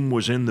same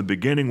was in the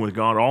beginning with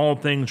God. All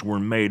things were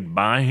made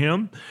by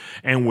him,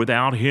 and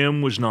without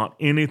him was not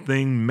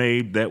anything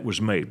made that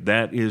was made.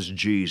 That is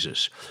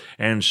Jesus.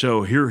 And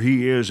so here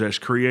he is as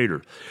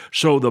creator.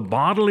 So the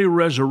bodily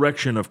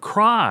resurrection of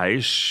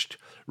Christ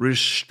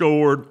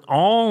restored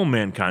all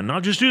mankind,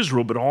 not just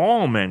Israel, but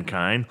all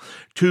mankind,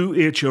 to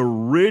its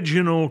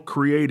original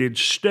created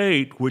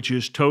state, which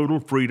is total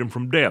freedom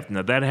from death.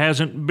 Now, that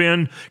hasn't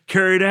been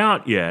carried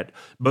out yet,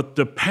 but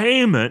the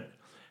payment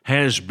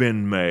has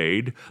been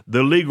made,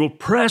 the legal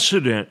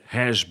precedent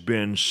has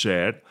been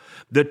set,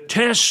 the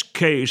test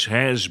case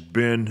has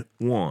been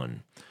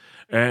won.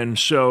 And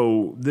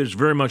so this is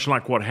very much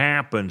like what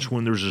happens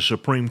when there's a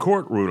Supreme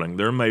Court ruling.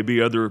 There may be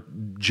other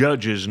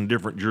judges in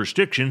different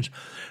jurisdictions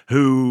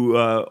who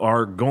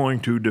are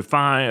going to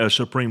defy a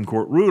Supreme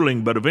Court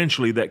ruling, but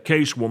eventually that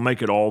case will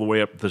make it all the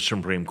way up to the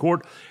Supreme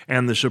Court,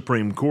 and the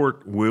Supreme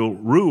Court will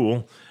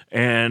rule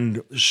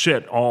and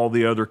set all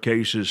the other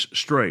cases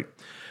straight.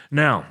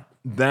 Now,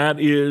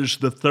 that is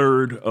the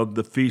third of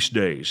the feast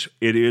days.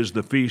 It is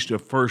the Feast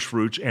of First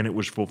Fruits, and it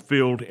was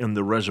fulfilled in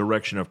the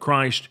resurrection of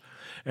Christ.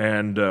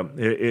 And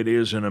it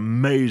is an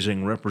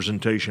amazing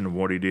representation of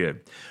what he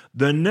did.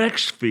 The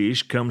next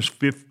feast comes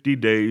 50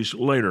 days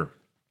later,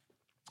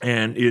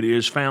 and it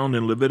is found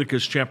in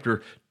Leviticus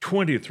chapter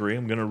 23.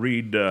 I'm going to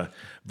read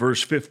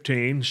verse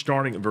 15,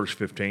 starting at verse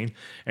 15.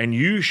 And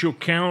you shall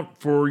count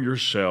for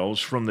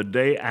yourselves from the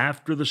day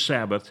after the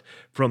Sabbath,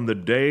 from the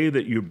day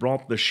that you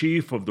brought the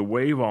sheaf of the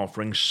wave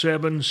offering,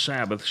 7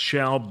 Sabbaths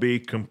shall be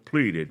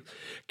completed.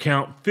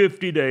 Count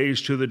 50 days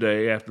to the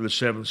day after the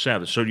 7th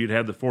Sabbath. So you'd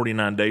have the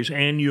 49 days,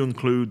 and you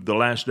include the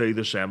last day of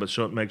the Sabbath,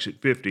 so it makes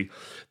it 50.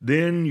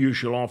 Then you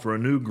shall offer a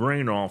new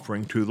grain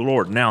offering to the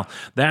Lord. Now,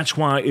 that's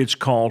why it's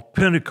called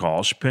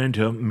Pentecost,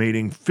 Penta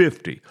meaning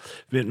 50.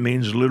 It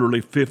means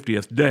literally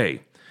 50th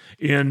day.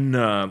 In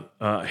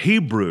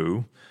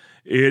Hebrew,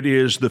 it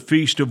is the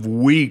Feast of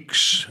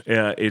Weeks.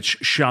 It's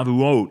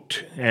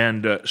Shavuot,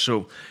 and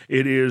so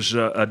it is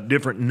a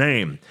different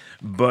name.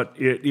 But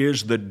it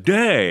is the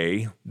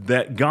day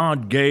that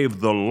God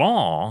gave the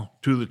law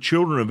to the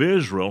children of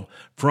Israel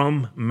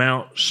from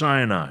Mount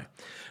Sinai.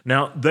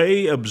 Now,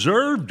 they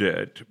observed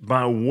it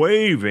by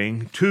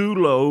waving 2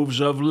 loaves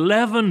of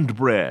leavened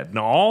bread.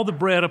 Now, all the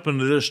bread up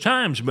until this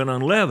time has been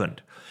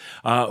unleavened,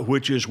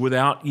 which is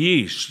without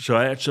yeast. So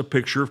that's a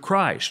picture of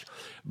Christ.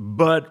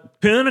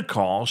 But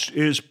Pentecost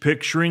is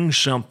picturing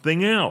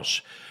something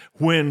else.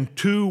 When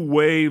 2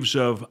 waves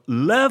of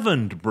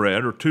leavened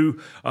bread, or 2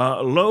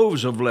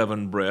 loaves of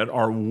leavened bread,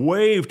 are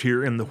waved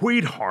here in the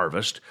wheat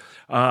harvest,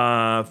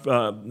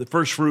 the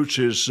first fruits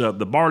is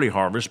the barley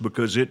harvest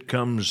because it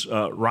comes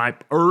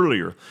ripe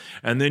earlier.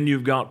 And then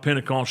you've got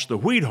Pentecost, the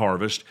wheat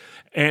harvest.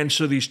 And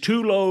so these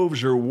 2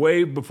 loaves are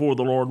waved before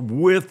the Lord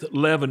with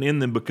leaven in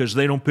them because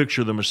they don't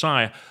picture the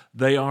Messiah.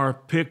 They are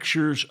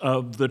pictures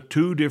of the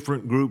 2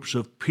 different groups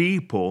of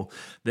people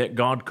that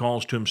God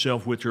calls to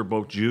himself, which are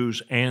both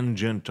Jews and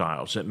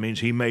Gentiles. That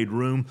means he made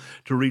room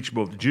to reach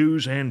both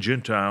Jews and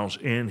Gentiles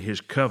in his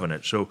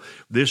covenant. So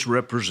this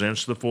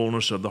represents the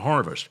fullness of the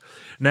harvest.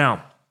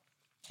 Now,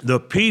 the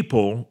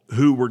people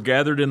who were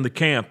gathered in the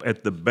camp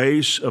at the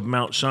base of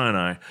Mount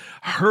Sinai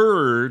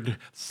heard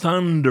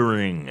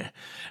thundering.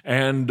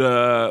 And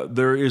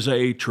there is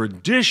a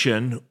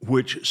tradition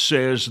which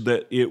says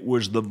that it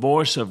was the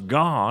voice of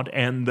God,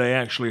 and they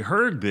actually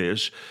heard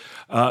this,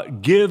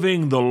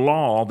 giving the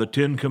law, the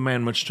 10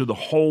 Commandments, to the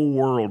whole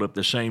world at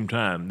the same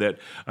time.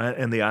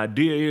 And the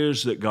idea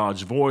is that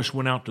God's voice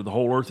went out to the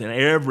whole earth, and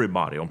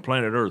everybody on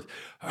planet Earth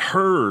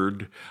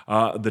heard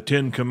the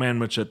 10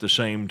 Commandments at the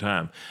same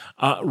time.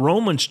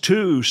 Romans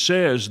 2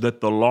 says that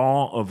the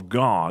law of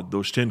God,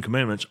 those 10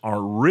 Commandments,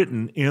 are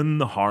written in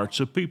the hearts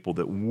of people,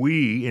 that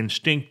we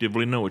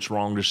instinctively know it's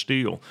wrong to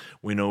steal.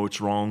 We know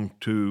it's wrong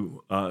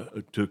to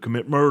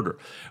commit murder.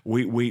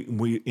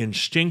 We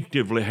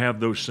instinctively have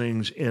those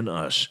things in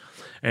us.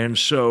 And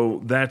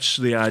so that's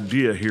the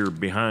idea here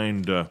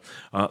behind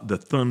the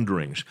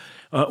thunderings.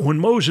 When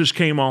Moses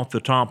came off the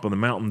top of the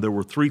mountain, there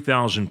were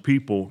 3,000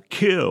 people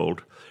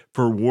killed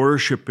for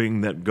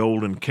worshiping that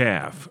golden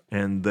calf,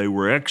 and they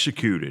were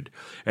executed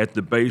at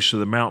the base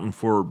of the mountain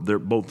for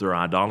both their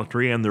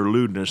idolatry and their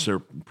lewdness. They're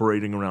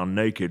parading around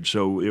naked,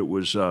 so it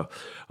was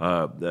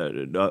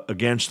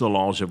against the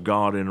laws of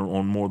God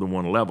on more than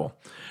one level.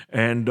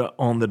 And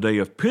on the day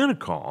of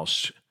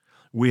Pentecost,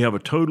 we have a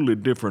totally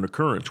different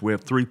occurrence. We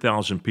have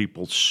 3,000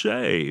 people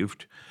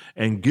saved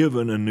and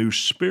given a new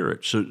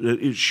spirit. So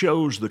it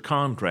shows the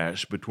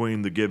contrast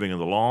between the giving of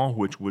the law,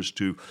 which was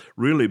to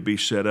really be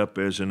set up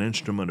as an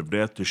instrument of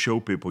death to show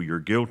people you're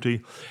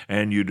guilty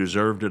and you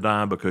deserve to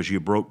die because you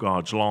broke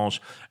God's laws.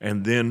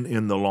 And then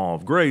in the law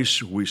of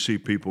grace, we see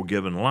people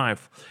given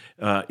life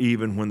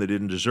even when they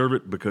didn't deserve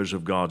it because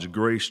of God's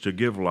grace to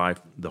give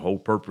life. The whole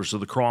purpose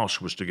of the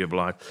cross was to give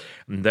life.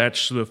 And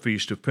that's the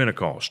Feast of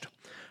Pentecost.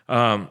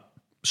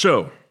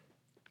 So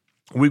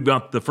we've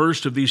got the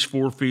first of these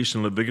four feasts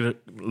in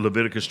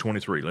Leviticus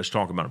 23. Let's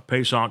talk about it.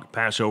 Pesach,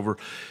 Passover.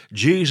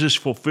 Jesus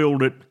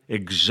fulfilled it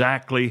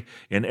exactly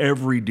in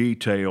every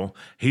detail.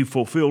 He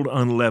fulfilled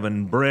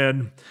unleavened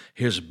bread.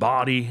 His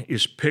body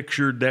is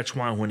pictured. That's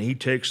why when he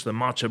takes the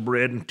matzah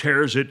bread and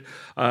tears it,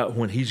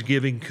 when he's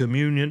giving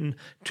communion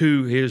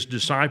to his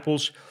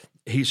disciples,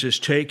 he says,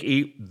 "Take,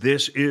 eat,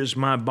 this is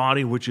my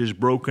body, which is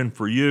broken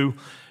for you."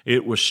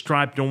 It was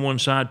striped on one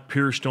side,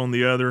 pierced on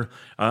the other.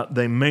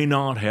 They may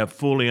not have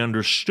fully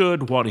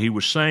understood what he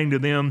was saying to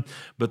them,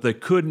 but they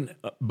couldn't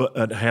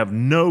have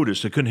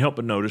noticed, they couldn't help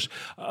but notice,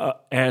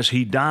 as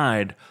he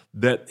died,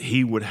 that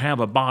he would have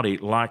a body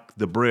like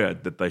the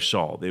bread that they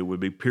saw. It would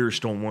be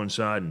pierced on one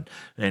side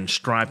and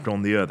striped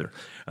on the other.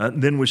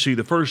 Then we see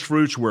the first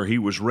fruits where he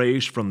was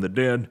raised from the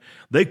dead.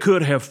 They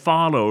could have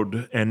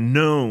followed and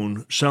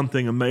known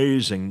something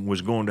amazing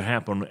was going to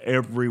happen on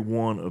every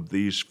one of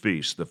these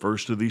feasts. The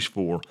first of these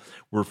four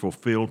were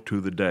fulfilled to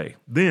the day.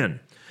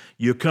 Then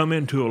you come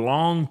into a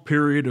long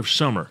period of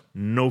summer,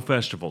 no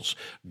festivals.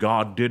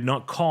 God did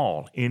not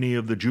call any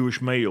of the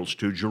Jewish males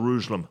to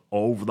Jerusalem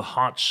over the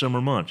hot summer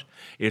months.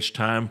 It's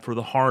time for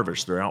the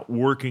harvest. They're out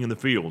working in the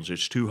fields.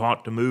 It's too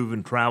hot to move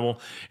and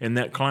travel in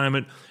that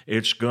climate.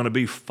 It's going to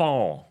be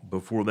fall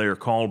before they are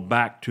called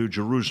back to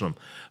Jerusalem.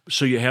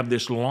 So you have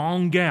this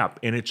long gap,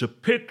 and it's a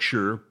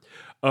picture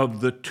of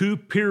the two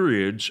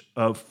periods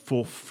of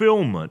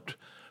fulfillment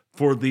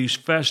for these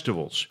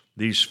festivals,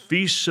 these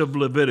feasts of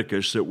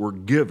Leviticus that were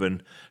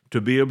given to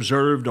be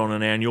observed on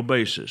an annual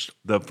basis.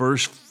 The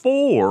first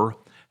four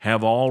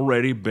have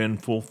already been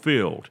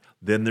fulfilled.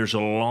 Then there's a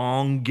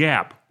long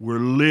gap. We're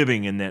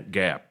living in that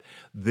gap.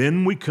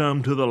 Then we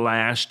come to the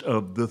last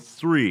of the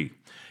three.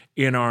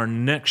 In our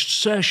next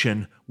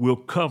session, we'll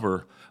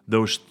cover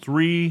those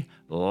three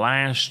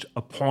last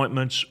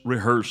appointments,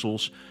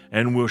 rehearsals,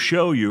 and we'll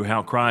show you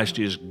how Christ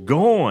is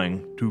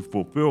going to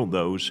fulfill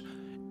those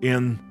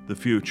in the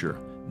future,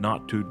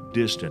 not too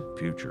distant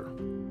future.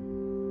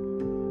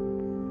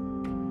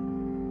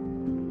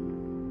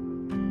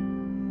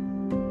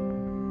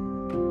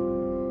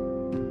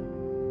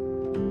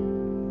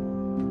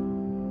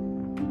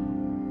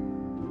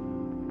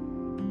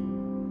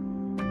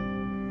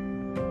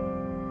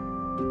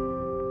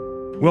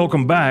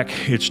 Welcome back.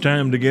 It's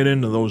time to get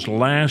into those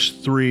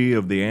last three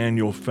of the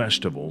annual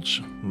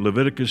festivals.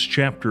 Leviticus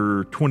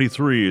chapter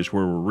 23 is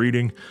where we're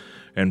reading.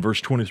 And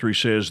verse 23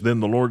 says,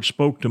 "Then the Lord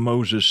spoke to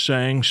Moses,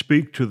 saying,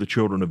 Speak to the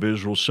children of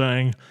Israel,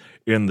 saying,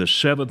 In the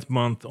 7th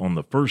month, on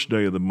the first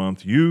day of the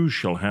month, you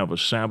shall have a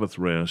Sabbath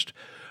rest,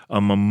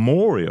 a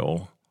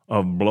memorial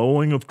of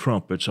blowing of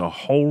trumpets, a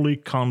holy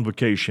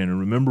convocation." And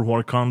remember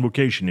what a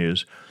convocation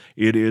is.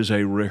 It is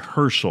a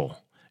rehearsal,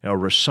 a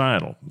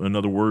recital. In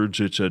other words,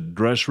 it's a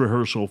dress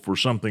rehearsal for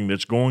something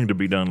that's going to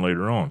be done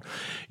later on.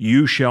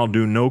 "You shall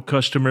do no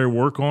customary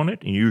work on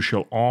it, and you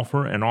shall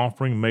offer an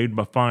offering made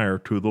by fire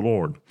to the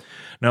Lord."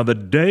 Now, the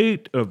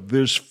date of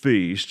this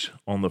feast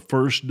on the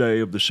first day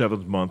of the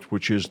 7th month,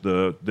 which is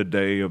the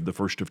day of the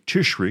first of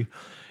Tishri,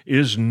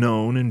 is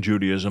known in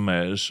Judaism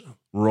as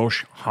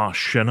Rosh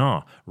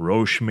Hashanah.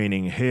 Rosh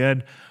meaning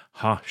head,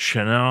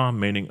 Hashanah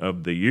meaning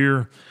of the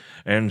year.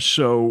 And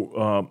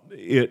so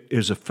it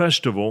is a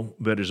festival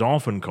that is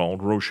often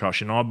called Rosh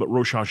Hashanah, but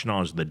Rosh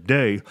Hashanah is the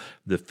day.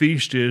 The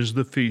feast is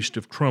the Feast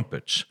of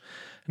Trumpets.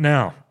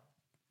 Now,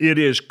 it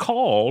is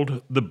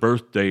called the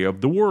birthday of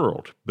the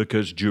world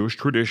because Jewish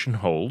tradition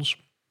holds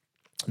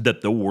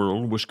that the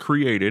world was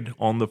created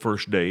on the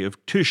first day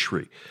of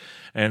Tishri.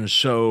 And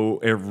so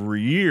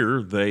every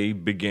year they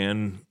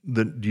begin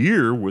the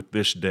year with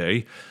this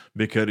day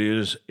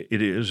because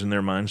it is in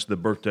their minds the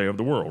birthday of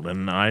the world.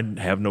 And I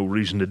have no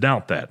reason to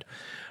doubt that.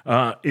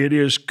 It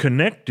is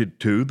connected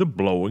to the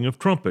blowing of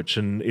trumpets,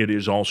 and it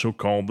is also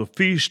called the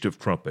Feast of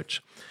Trumpets.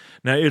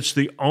 Now, it's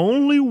the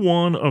only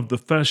one of the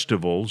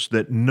festivals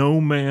that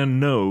no man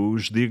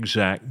knows the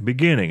exact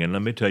beginning, and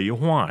let me tell you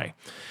why.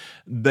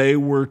 They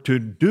were to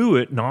do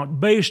it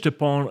not based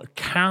upon a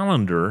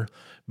calendar,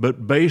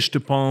 but based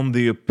upon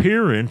the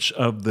appearance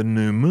of the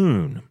new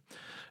moon.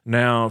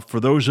 Now, for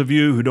those of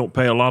you who don't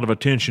pay a lot of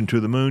attention to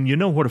the moon, you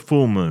know what a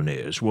full moon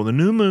is. Well, the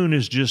new moon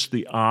is just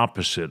the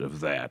opposite of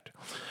that.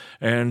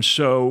 And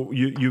so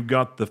you've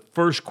got the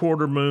first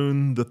quarter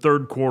moon, the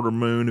third quarter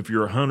moon. If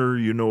you're a hunter,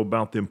 you know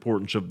about the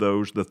importance of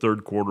those. The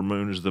third quarter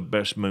moon is the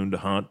best moon to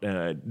hunt.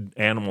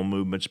 Animal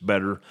movement's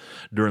better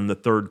during the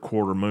third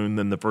quarter moon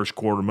than the first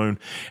quarter moon.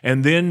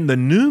 And then the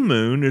new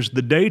moon is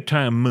the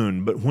daytime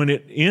moon. But when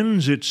it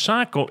ends its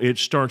cycle, it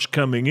starts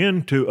coming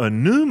into a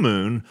new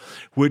moon,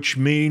 which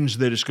means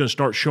that it's going to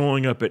start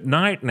showing up at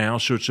night now.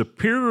 So it's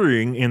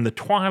appearing in the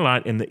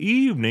twilight in the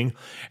evening,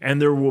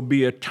 and there will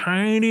be a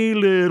tiny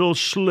little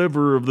sliver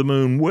of the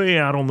moon way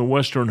out on the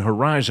western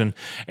horizon,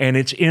 and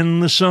it's in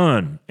the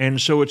sun. And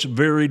so it's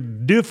very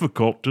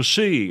difficult to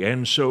see.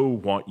 And so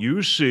what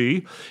you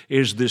see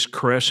is this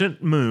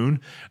crescent moon,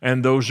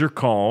 and those are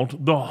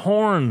called the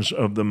horns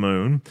of the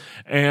moon.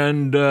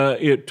 And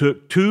it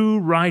took two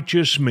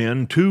righteous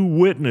men, two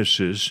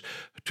witnesses,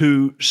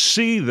 to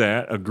see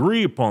that,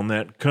 agree upon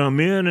that, come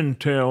in and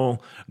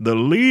tell the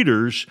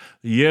leaders,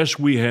 yes,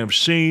 we have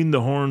seen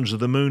the horns of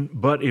the moon,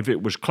 but if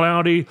it was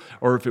cloudy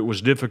or if it was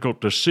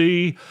difficult to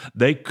see,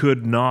 they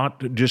could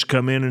not just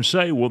come in and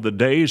say, well, the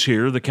day is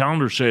here, the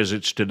calendar says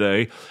it's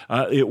today.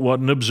 It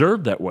wasn't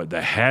observed that way.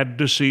 They had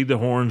to see the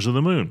horns of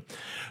the moon.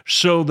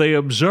 So they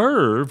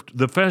observed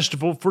the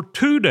festival for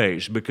 2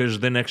 days because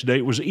the next day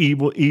it was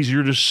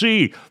easier to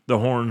see the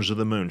horns of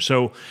the moon.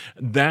 So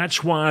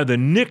that's why the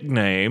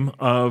nickname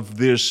of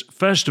this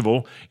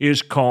festival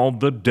is called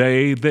the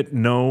Day That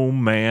No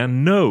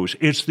Man Knows.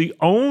 It's the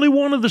only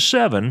one of the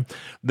 7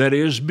 that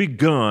is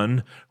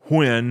begun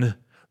when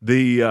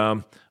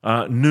the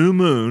new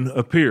moon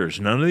appears.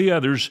 None of the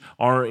others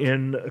are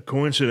in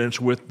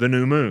coincidence with the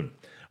new moon.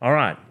 All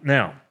right,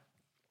 now,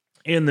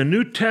 in the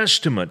New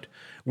Testament,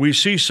 we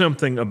see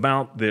something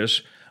about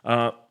this,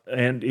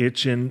 and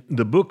it's in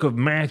the book of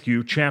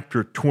Matthew,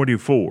 chapter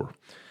 24.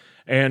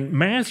 And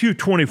Matthew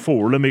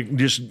 24, let me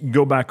just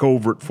go back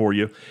over it for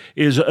you,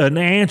 is an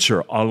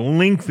answer, a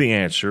lengthy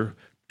answer,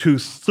 to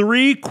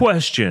 3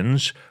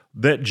 questions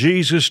that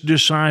Jesus'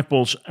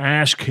 disciples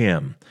asked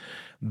him.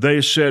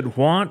 They said,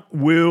 what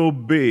will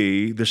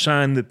be the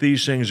sign that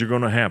these things are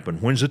going to happen?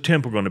 When's the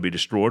temple going to be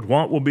destroyed?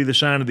 What will be the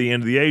sign of the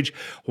end of the age?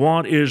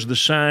 What is the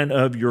sign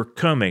of your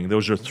coming?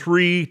 Those are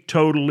 3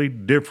 totally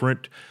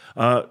different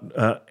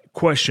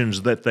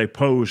questions that they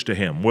posed to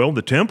him. Well,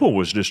 the temple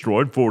was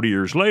destroyed 40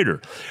 years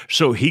later,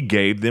 so he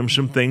gave them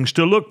some things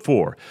to look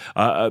for,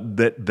 and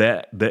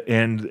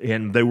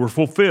they were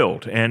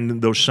fulfilled,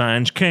 and those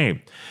signs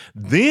came.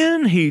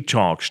 Then he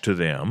talks to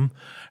them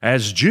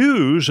as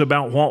Jews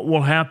about what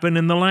will happen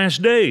in the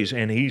last days.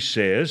 And he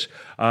says,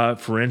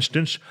 for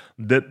instance,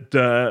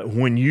 that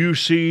when you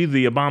see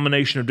the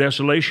abomination of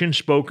desolation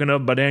spoken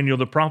of by Daniel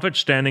the prophet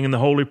standing in the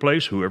holy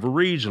place, whoever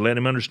reads, let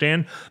him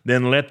understand,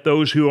 then let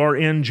those who are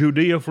in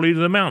Judea flee to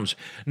the mountains.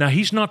 Now,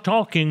 he's not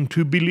talking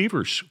to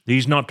believers.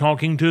 He's not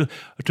talking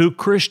to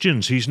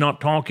Christians. He's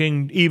not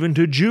talking even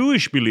to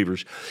Jewish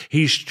believers.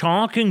 He's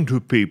talking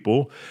to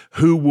people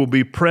who will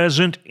be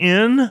present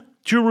in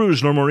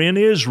Jerusalem or in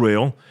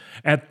Israel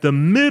at the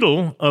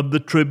middle of the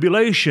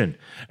tribulation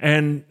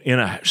and in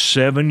a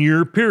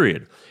 7-year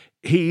period.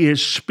 He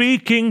is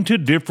speaking to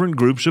different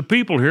groups of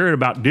people here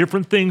about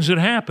different things that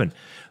happen.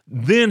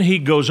 Then he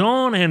goes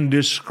on and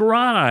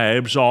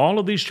describes all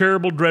of these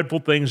terrible, dreadful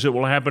things that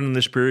will happen in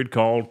this period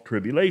called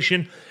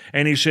tribulation,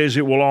 and he says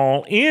it will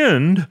all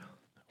end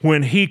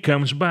when he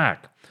comes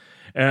back.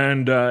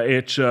 And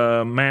it's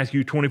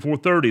Matthew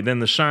 24:30. Then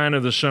the sign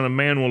of the Son of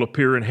Man will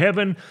appear in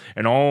heaven,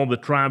 and all the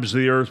tribes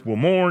of the earth will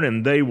mourn,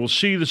 and they will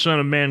see the Son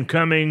of Man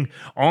coming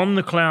on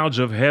the clouds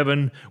of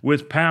heaven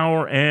with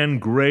power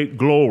and great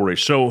glory.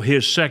 So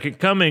his second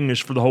coming is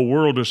for the whole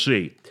world to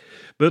see.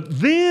 But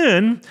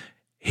then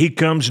he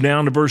comes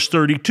down to verse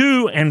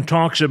 32 and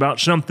talks about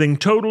something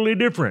totally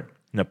different.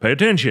 Now pay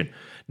attention.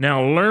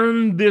 Now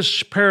learn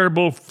this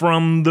parable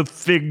from the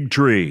fig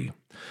tree.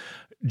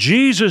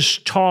 Jesus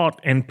taught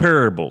in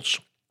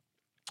parables,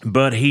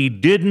 but he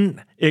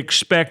didn't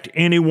expect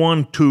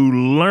anyone to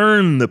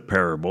learn the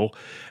parable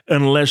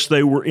unless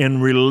they were in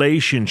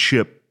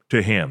relationship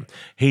to him.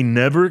 He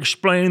never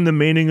explained the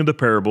meaning of the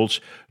parables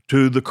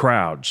to the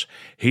crowds.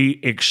 He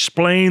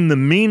explained the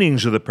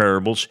meanings of the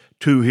parables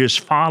to his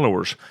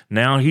followers.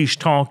 Now he's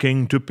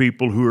talking to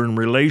people who are in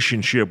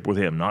relationship with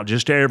him, not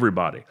just to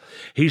everybody.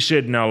 He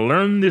said, now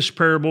learn this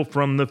parable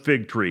from the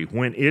fig tree.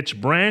 When its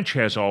branch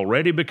has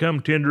already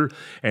become tender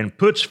and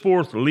puts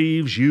forth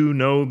leaves, you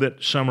know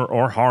that summer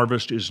or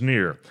harvest is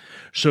near.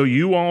 So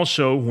you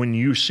also, when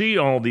you see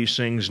all these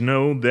things,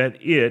 know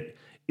that it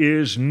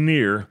is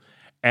near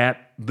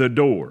at the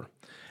door.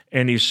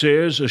 And he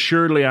says,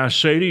 assuredly I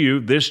say to you,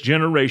 this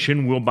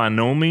generation will by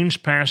no means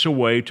pass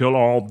away till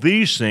all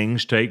these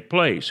things take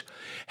place.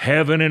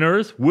 Heaven and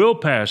earth will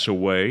pass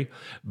away,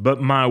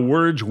 but my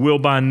words will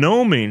by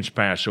no means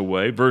pass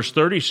away. Verse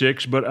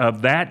 36, but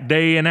of that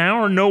day and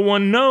hour no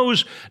one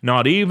knows,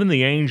 not even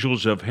the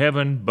angels of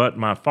heaven, but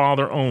my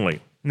Father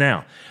only.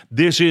 Now,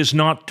 this is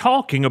not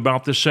talking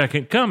about the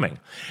second coming.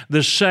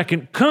 The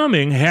second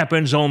coming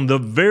happens on the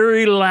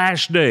very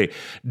last day,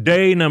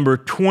 day number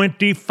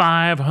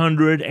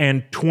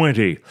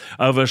 2520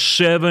 of a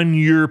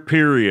 7-year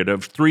period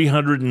of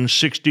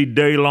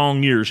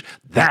 360-day-long years.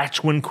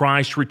 That's when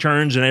Christ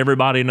returns, and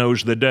everybody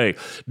knows the day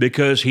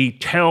because he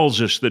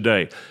tells us the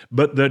day.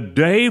 But the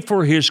day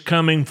for his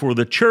coming for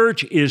the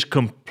church is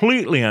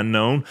completely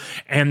unknown,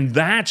 and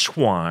that's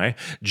why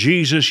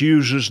Jesus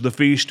uses the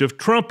Feast of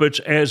Trumpets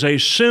as a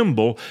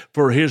symbol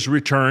for his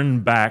return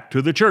back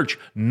to the church.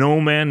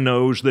 No man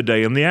knows the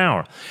day and the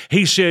hour.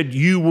 He said,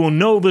 you will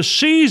know the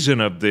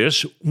season of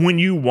this when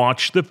you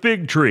watch the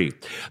fig tree.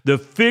 The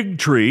fig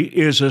tree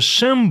is a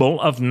symbol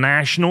of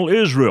national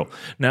Israel.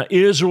 Now,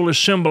 Israel is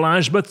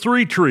symbolized by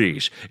 3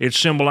 trees. It's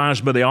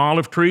symbolized by the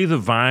olive tree, the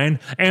vine,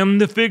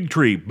 and the fig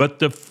tree. But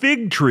the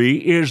fig tree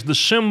is the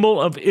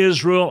symbol of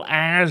Israel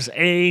as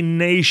a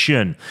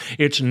nation.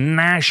 It's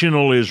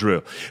national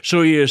Israel.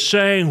 So he is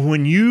saying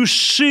when you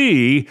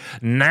see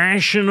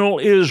national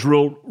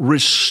Israel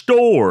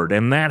restored,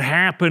 and that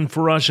happened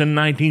for us in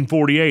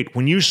 1948,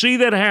 when you see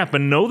that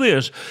happen, know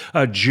this,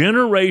 a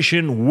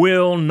generation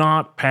will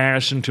not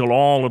pass until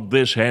all of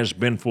this has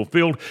been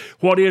fulfilled.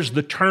 What is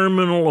the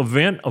terminal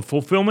event of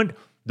fulfillment?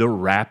 The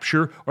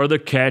rapture or the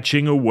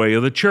catching away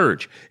of the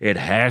church. It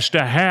has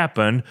to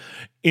happen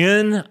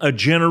in a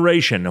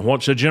generation. Now,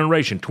 what's a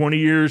generation? 20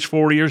 years,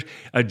 40 years?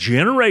 A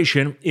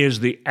generation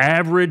is the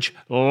average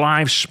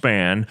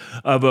lifespan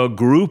of a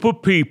group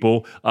of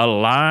people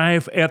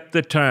alive at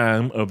the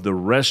time of the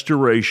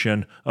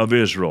restoration of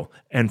Israel.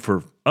 And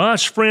for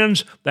us,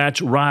 friends,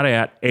 that's right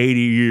at 80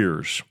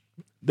 years.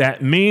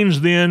 That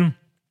means then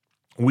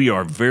we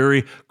are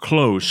very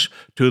close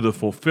to the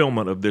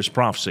fulfillment of this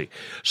prophecy.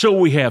 So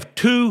we have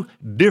 2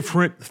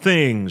 different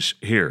things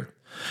here.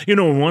 You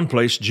know, in one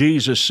place,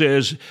 Jesus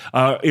says,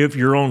 if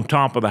you're on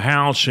top of the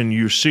house and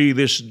you see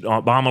this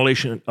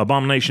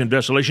abomination of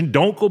desolation,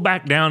 don't go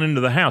back down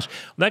into the house.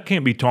 That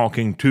can't be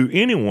talking to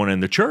anyone in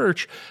the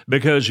church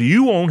because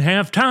you won't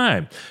have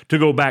time to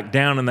go back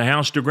down in the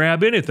house to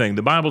grab anything.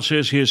 The Bible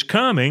says his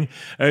coming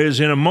is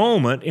in a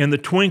moment, in the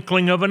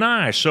twinkling of an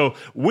eye. So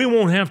we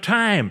won't have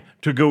time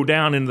to go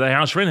down into the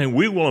house for anything.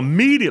 We will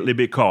immediately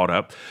be caught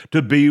up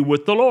to be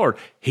with the Lord.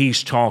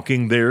 He's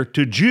talking there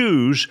to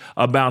Jews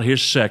about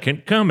his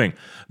second coming,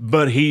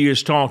 but he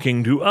is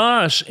talking to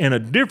us in a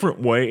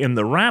different way in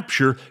the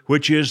rapture,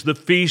 which is the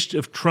Feast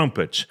of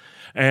Trumpets.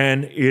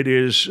 And it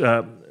is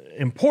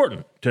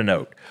important to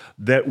note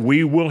that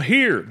we will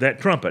hear that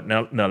trumpet.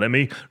 Now let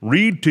me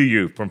read to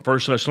you from 1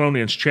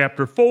 Thessalonians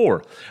chapter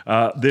 4.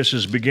 This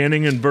is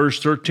beginning in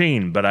verse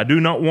 13. But I do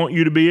not want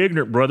you to be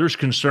ignorant, brothers,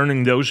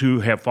 concerning those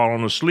who have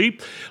fallen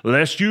asleep,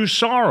 lest you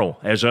sorrow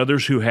as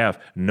others who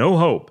have no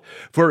hope.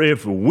 For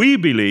if we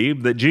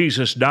believe that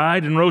Jesus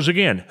died and rose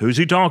again, who's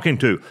he talking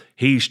to?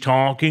 He's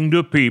talking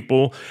to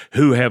people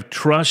who have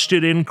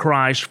trusted in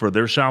Christ for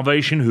their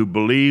salvation, who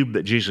believe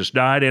that Jesus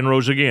died and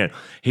rose again.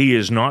 He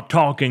is not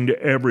talking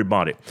to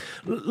everybody.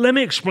 Let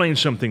me explain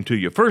something to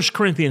you. 1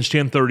 Corinthians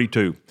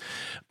 10:32.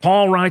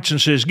 Paul writes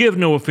and says, give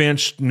no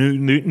offense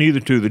neither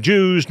to the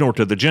Jews, nor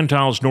to the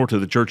Gentiles, nor to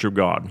the church of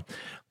God.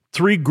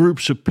 3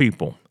 groups of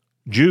people.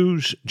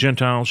 Jews,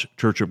 Gentiles,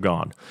 Church of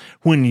God.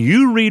 When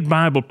you read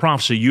Bible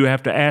prophecy, you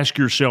have to ask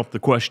yourself the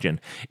question,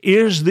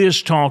 is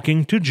this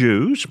talking to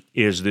Jews?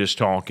 Is this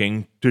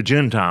talking to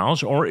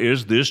Gentiles? Or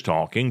is this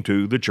talking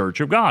to the Church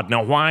of God?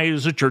 Now, why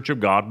is the Church of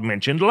God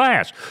mentioned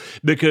last?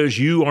 Because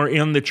you are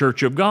in the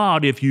Church of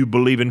God if you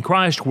believe in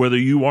Christ, whether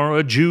you are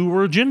a Jew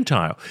or a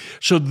Gentile.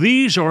 So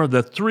these are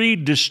the 3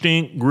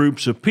 distinct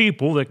groups of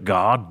people that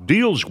God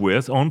deals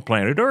with on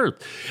planet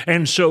Earth.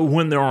 And so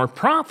when there are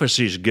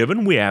prophecies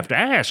given, we have to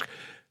ask,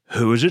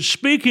 who is it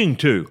speaking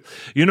to?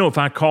 You know, if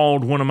I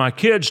called one of my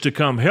kids to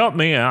come help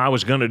me, and I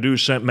was going to do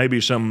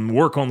maybe some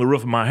work on the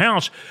roof of my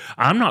house,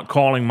 I'm not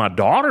calling my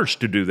daughters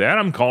to do that.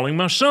 I'm calling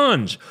my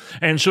sons.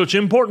 And so it's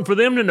important for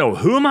them to know,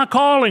 who am I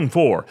calling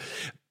for?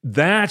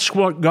 That's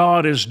what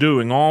God is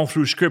doing all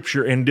through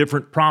Scripture in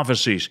different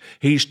prophecies.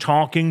 He's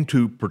talking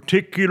to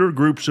particular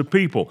groups of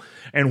people.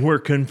 And where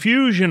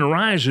confusion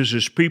arises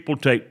is people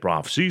take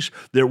prophecies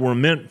that were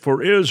meant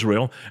for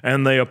Israel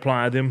and they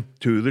apply them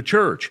to the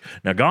church.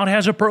 Now, God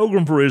has a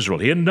program for Israel.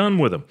 He isn't done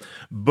with them.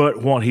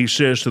 But what he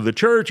says to the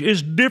church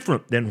is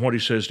different than what he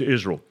says to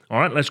Israel. All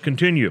right, let's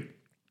continue.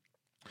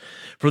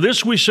 For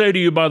this we say to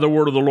you by the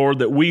word of the Lord,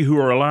 that we who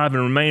are alive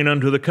and remain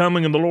unto the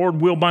coming of the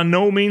Lord will by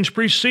no means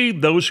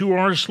precede those who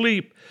are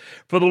asleep.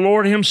 For the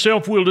Lord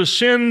himself will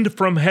descend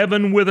from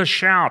heaven with a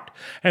shout,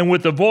 and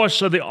with the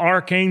voice of the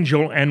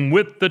archangel, and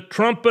with the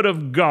trumpet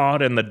of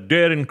God, and the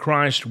dead in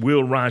Christ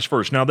will rise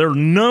first. Now, there are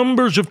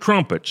numbers of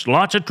trumpets.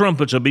 Lots of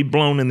trumpets will be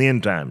blown in the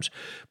end times.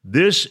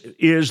 This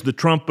is the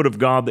trumpet of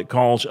God that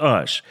calls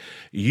us.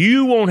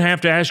 You won't have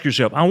to ask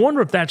yourself, I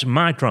wonder if that's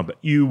my trumpet.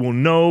 You will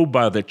know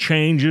by the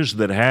changes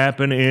that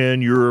happen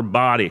in your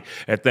body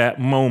at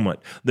that moment.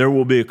 There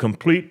will be a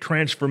complete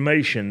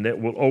transformation that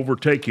will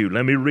overtake you.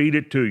 Let me read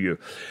it to you.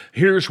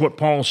 here's what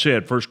Paul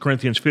said, 1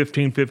 Corinthians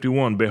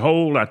 15:51.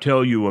 Behold, I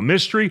tell you a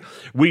mystery.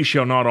 We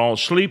shall not all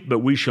sleep, but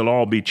we shall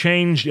all be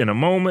changed in a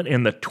moment,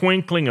 in the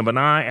twinkling of an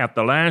eye, at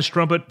the last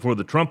trumpet. For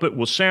the trumpet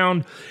will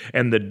sound,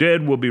 and the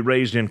dead will be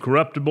raised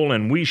incorruptible,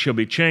 and we shall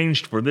be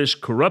changed. For this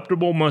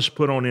corruptible must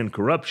put on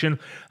incorruption,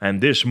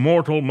 and this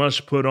mortal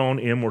must put on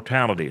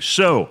immortality.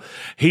 So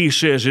he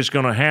says it's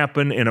going to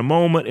happen in a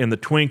moment, in the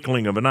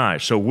twinkling of an eye.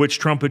 So which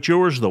trumpet's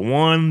yours? The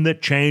one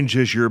that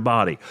changes your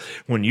body.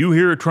 When you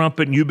hear a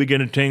trumpet and you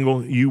begin to tingle,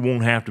 you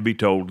won't have to be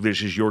told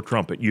this is your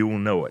trumpet. You will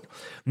know it.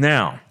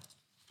 Now,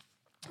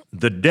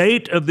 the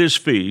date of this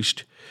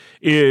feast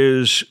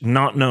is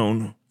not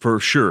known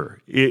for sure.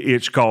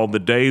 It's called the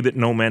day that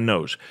no man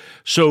knows.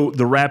 So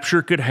the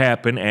rapture could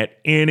happen at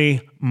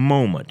any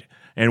moment.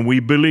 And we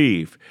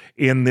believe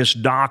in this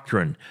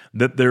doctrine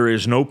that there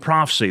is no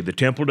prophecy. The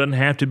temple doesn't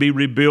have to be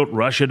rebuilt.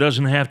 Russia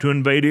doesn't have to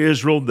invade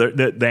Israel.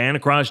 The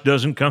Antichrist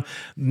doesn't come.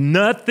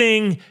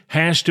 Nothing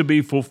has to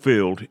be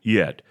fulfilled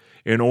yet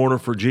in order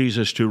for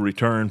Jesus to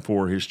return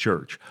for his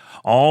church.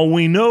 All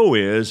we know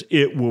is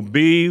it will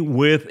be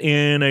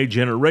within a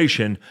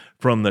generation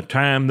from the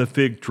time the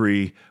fig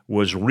tree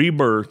was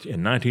rebirthed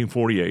in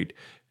 1948.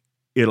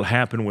 It'll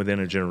happen within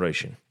a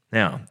generation.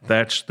 Now,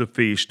 that's the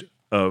Feast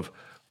of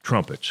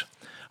Trumpets.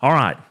 All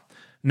right,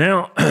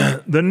 now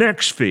the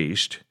next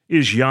feast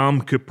is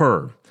Yom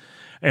Kippur.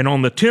 And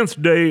on the 10th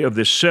day of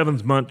this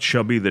 7th month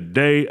shall be the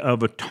Day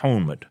of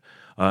Atonement.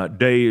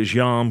 Day is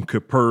Yom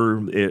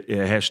Kippur. It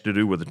has to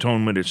do with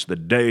atonement. It's the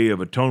Day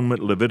of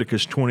Atonement,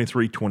 Leviticus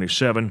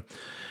 23:27.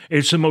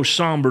 It's the most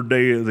somber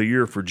day of the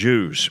year for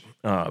Jews.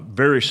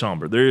 Very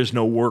somber. There is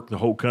no work. The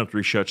whole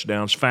country shuts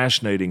down. It's a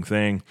fascinating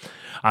thing.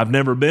 I've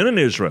never been in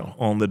Israel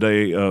on the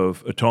Day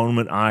of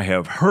Atonement. I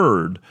have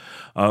heard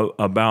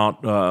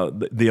about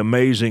the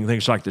amazing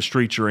things like the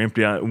streets are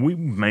empty. We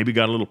maybe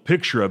got a little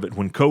picture of it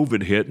when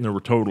COVID hit and there were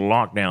total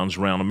lockdowns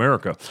around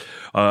America.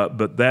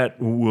 But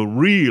that will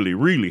really,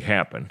 really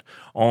happen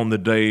on the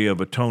Day of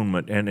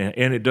Atonement, and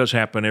it does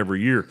happen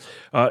every year.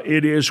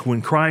 It is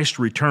when Christ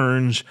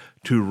returns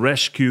to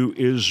rescue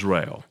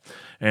Israel.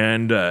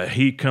 And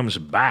he comes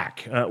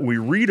back. We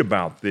read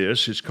about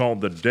this. It's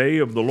called the Day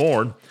of the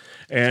Lord,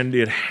 and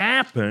it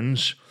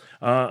happens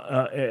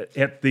after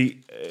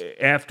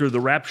the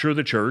rapture of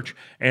the church,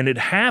 and it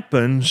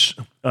happens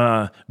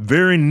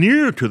very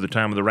near to the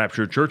time of the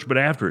rapture of the church, but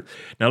after it.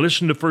 Now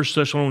listen to 1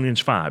 Thessalonians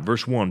 5,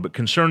 verse 1. But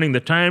concerning the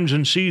times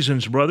and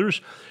seasons,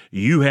 brothers,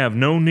 you have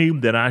no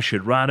need that I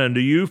should write unto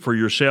you, for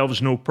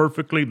yourselves know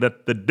perfectly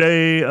that the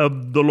day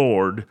of the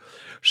Lord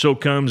so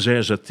comes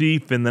as a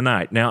thief in the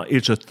night. Now,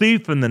 it's a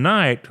thief in the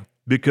night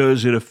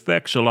because it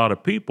affects a lot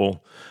of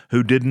people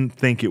who didn't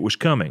think it was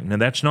coming. Now,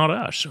 that's not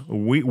us.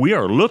 We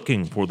are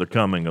looking for the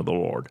coming of the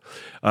Lord.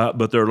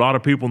 But there are a lot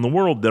of people in the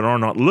world that are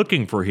not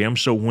looking for him,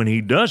 so when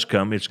he does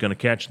come, it's going to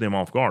catch them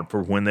off guard.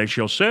 For when they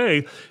shall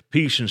say,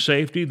 peace and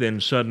safety,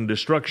 then sudden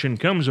destruction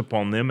comes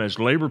upon them as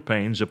labor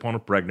pains upon a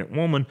pregnant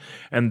woman,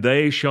 and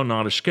they shall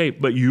not escape.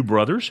 But you,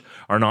 brothers,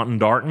 are not in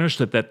darkness,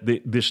 that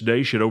this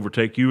day should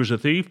overtake you as a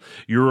thief.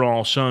 You're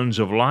all sons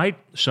of light,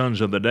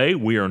 sons of the day.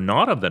 We are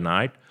not of the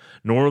night,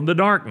 nor of the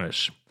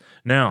darkness.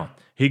 Now,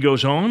 he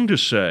goes on to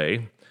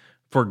say,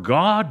 for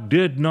God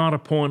did not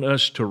appoint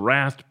us to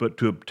wrath, but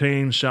to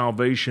obtain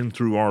salvation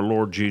through our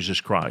Lord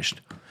Jesus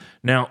Christ.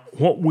 Now,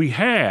 what we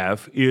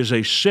have is a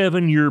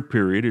 7-year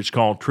period. It's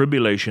called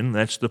tribulation.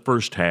 That's the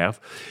first half.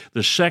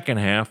 The second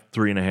half,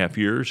 3.5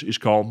 years, is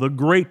called the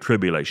Great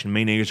Tribulation,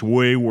 meaning it's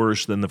way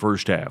worse than the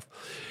first half.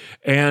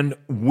 And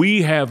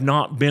we have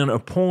not been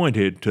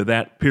appointed to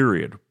that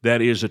period.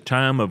 That is a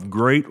time of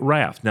great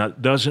wrath. Now,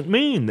 it doesn't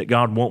mean that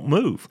God won't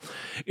move.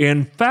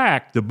 In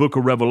fact, the book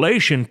of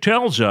Revelation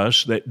tells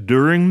us that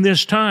during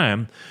this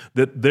time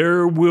that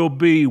there will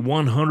be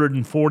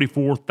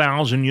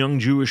 144,000 young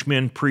Jewish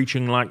men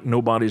preaching like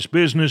nobody's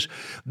business.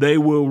 They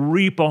will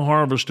reap a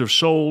harvest of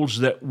souls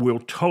that will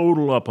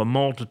total up a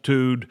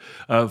multitude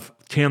of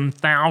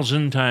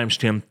 10,000 times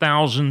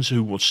 10,000s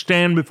who will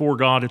stand before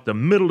God at the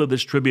middle of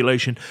this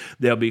tribulation.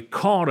 They'll be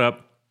caught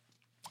up.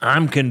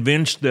 I'm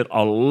convinced that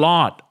a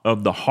lot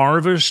of the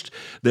harvest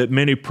that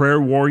many prayer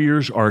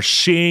warriors are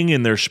seeing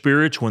in their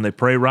spirits when they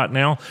pray right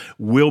now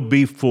will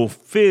be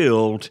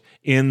fulfilled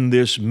in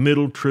this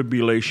middle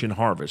tribulation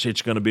harvest.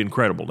 It's going to be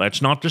incredible.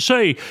 That's not to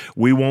say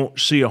we won't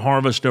see a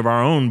harvest of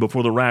our own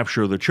before the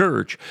rapture of the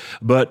church,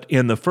 but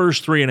in the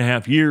first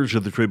 3.5 years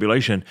of the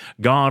tribulation,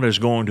 God is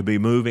going to be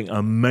moving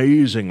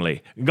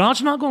amazingly.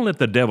 God's not going to let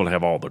the devil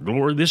have all the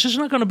glory. This is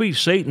not going to be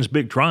Satan's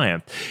big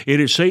triumph. It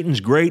is Satan's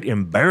great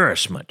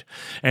embarrassment.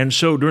 And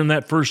so during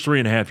that first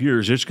 3.5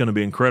 years, it's going to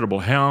be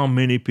incredible how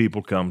many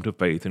people come to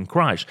faith in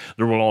Christ.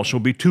 There will also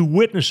be 2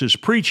 witnesses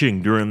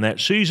preaching during that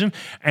season,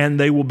 and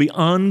they will be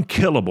uncounted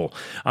unkillable.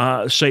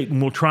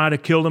 Satan will try to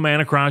kill them.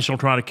 Antichrist will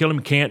try to kill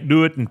them. Can't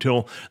do it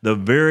until the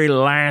very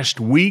last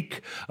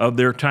week of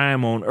their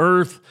time on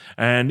earth.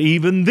 And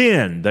even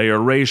then, they are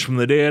raised from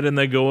the dead and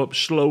they go up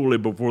slowly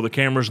before the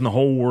cameras and the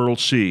whole world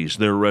sees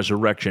their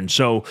resurrection.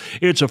 So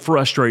it's a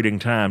frustrating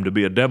time to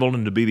be a devil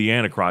and to be the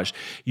Antichrist.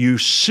 You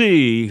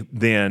see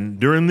then,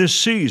 during this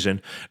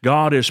season,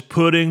 God is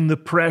putting the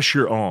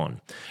pressure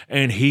on,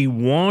 and He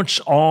wants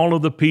all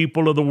of the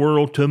people of the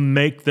world to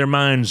make their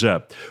minds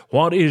up.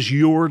 What is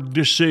your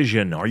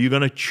decision? Are you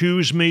going to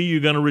choose me?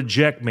 You're going to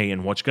reject me?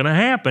 And what's going to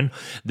happen?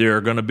 There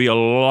are going to be a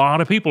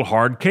lot of people,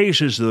 hard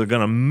cases, that are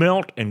going to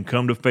melt and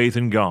come to faith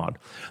in God.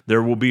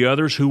 There will be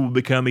others who will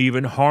become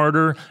even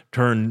harder,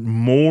 turn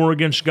more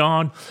against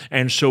God,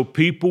 and so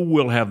people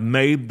will have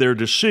made their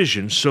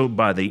decisions. So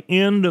by the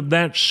end of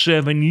that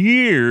 7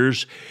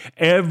 years,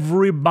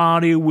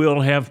 everybody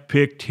will have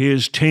picked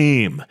his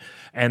team.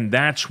 And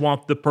that's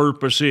what the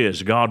purpose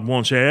is. God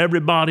wants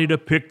everybody to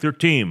pick their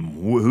team.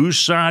 Whose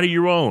side are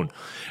you on?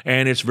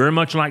 And it's very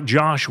much like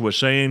Joshua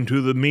saying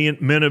to the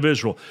men of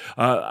Israel,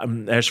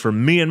 as for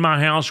me and my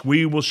house,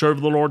 we will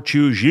serve the Lord.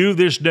 Choose you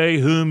this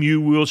day whom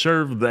you will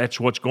serve. That's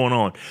what's going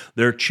on.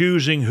 They're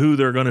choosing who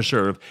they're going to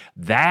serve.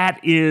 That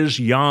is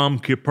Yom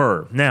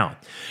Kippur. Now,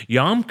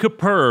 Yom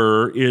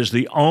Kippur is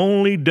the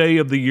only day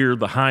of the year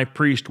the high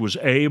priest was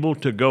able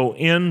to go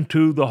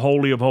into the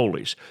Holy of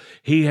Holies.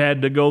 He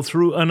had to go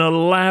through an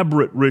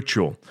elaborate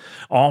ritual,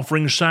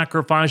 offering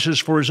sacrifices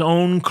for his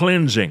own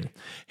cleansing.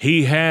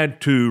 He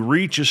had to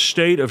reach a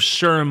state of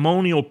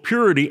ceremonial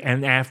purity,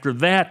 and after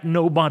that,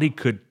 nobody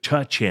could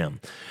touch him.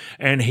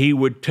 And he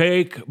would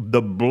take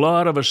the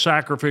blood of a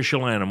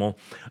sacrificial animal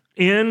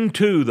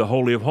into the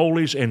Holy of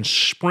Holies and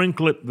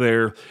sprinkle it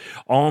there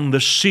on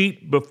the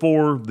seat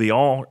before the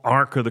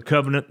Ark of the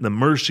Covenant, the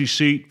mercy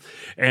seat,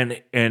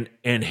 and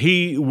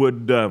he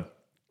would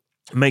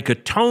make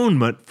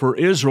atonement for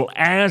Israel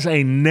as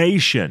a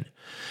nation.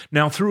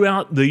 Now,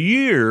 throughout the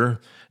year,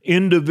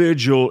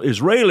 individual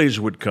Israelis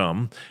would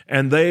come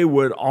and they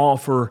would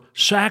offer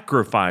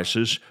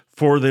sacrifices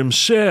for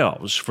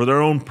themselves, for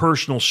their own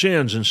personal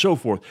sins and so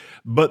forth.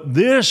 But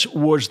this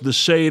was the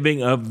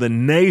saving of the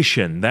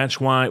nation. That's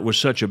why it was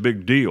such a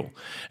big deal.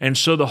 And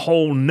so the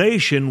whole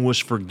nation was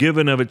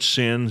forgiven of its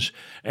sins,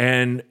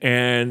 and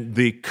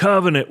the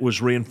covenant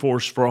was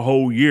reinforced for a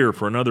whole year,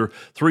 for another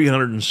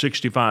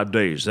 365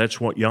 days. That's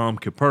what Yom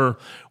Kippur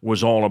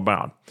was all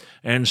about.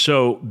 And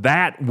so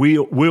that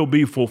will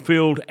be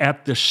fulfilled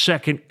at the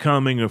second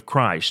coming of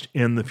Christ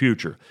in the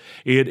future.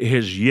 It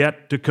has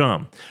yet to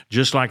come.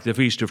 Just like the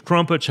Feast of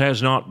Trumpets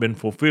has not been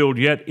fulfilled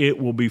yet, it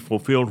will be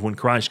fulfilled when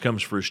Christ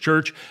comes for His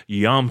church.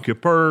 Yom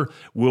Kippur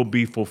will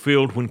be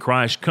fulfilled when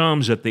Christ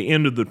comes at the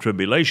end of the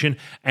tribulation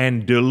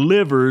and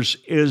delivers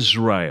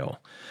Israel.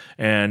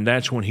 And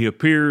that's when He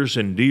appears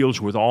and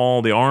deals with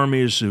all the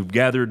armies who've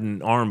gathered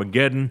in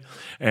Armageddon,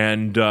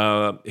 and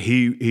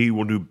he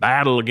will do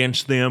battle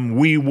against them.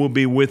 We will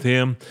be with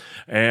Him,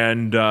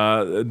 and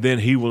then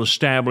He will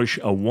establish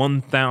a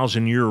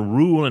 1,000-year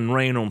rule and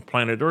reign on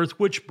planet Earth,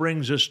 which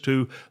brings us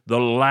to the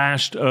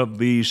last of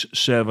these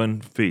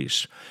 7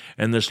 feasts.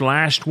 And this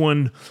last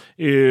one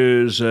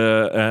is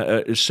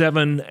a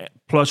 7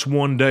 plus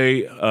 1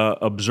 day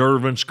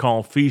observance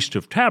called Feast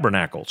of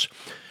Tabernacles.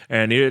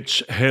 And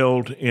it's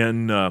held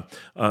in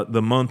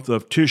the month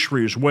of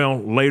Tishri as well,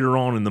 later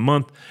on in the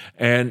month.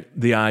 And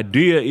the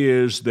idea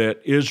is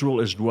that Israel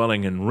is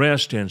dwelling in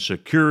rest and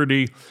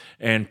security,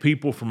 and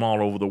people from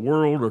all over the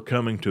world are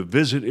coming to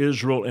visit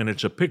Israel, and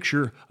it's a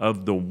picture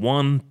of the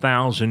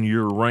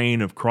 1,000-year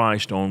reign of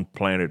Christ on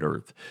planet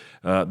Earth.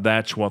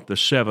 That's what the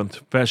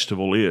 7th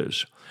festival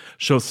is.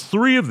 So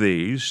 3 of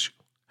these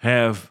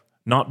have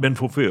not been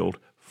fulfilled.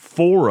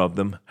 4 of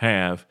them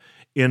have.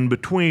 In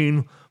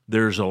between,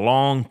 there's a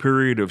long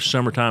period of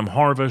summertime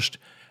harvest,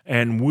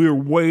 and we're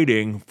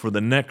waiting for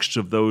the next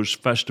of those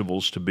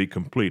festivals to be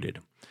completed.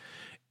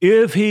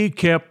 If He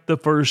kept the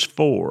first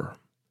 4,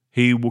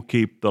 He will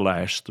keep the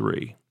last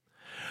 3.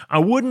 I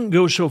wouldn't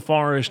go so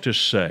far as to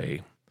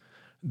say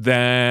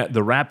that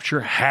the rapture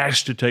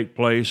has to take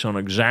place on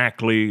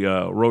exactly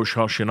Rosh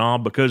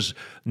Hashanah, because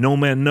no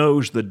man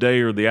knows the day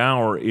or the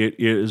hour. It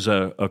is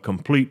a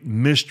complete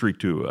mystery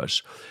to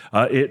us.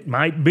 It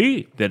might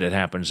be that it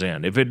happens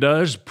then. If it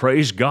does,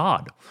 praise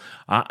God.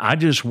 I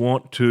just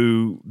want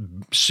to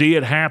see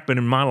it happen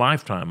in my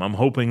lifetime. I'm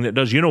hoping that it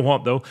does. You know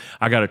what, though?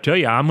 I got to tell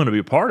you, I'm going to be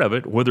a part of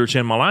it, whether it's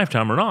in my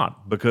lifetime or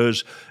not,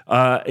 because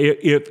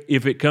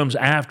if it comes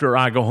after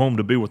I go home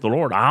to be with the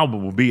Lord, I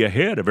will be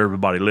ahead of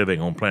everybody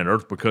living on planet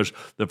Earth, because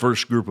the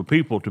first group of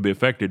people to be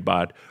affected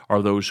by it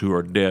are those who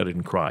are dead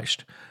in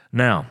Christ.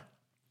 Now,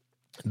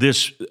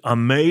 this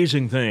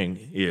amazing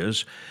thing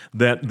is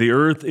that the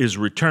earth is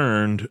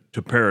returned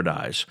to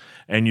paradise.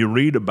 And you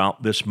read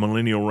about this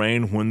millennial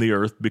reign when the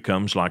earth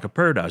becomes like a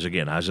paradise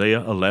again.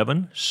 Isaiah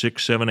 11,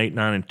 6, 7, 8,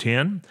 9, and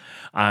 10.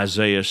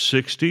 Isaiah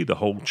 60, the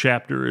whole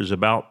chapter is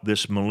about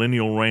this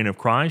millennial reign of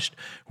Christ,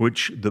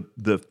 which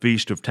the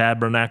Feast of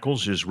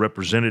Tabernacles is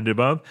representative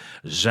of.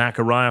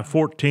 Zechariah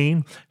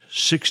 14,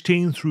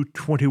 16 through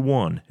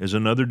 21 is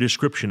another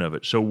description of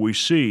it. So we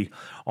see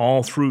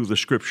all through the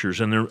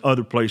Scriptures, and there are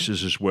other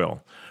places as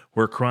well,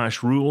 where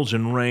Christ rules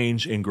and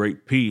reigns in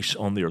great peace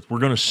on the earth. We're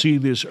going to see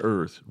this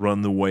earth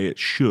run the way it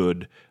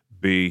should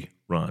be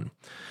run.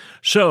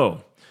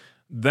 So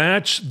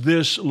that's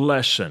this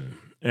lesson,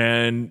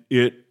 and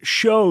it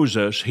shows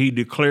us he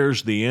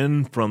declares the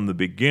end from the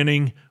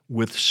beginning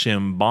with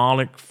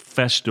symbolic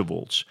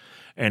festivals.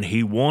 And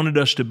he wanted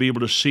us to be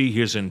able to see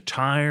his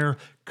entire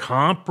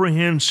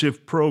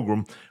comprehensive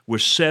program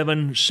with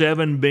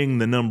seven being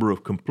the number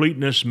of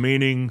completeness,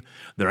 meaning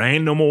there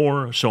ain't no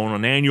more. So on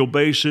an annual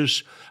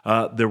basis,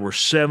 there were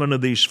 7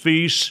 of these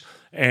feasts.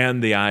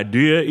 And the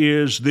idea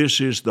is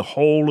this is the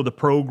whole of the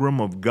program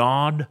of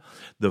God,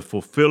 the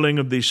fulfilling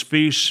of these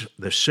feasts.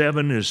 The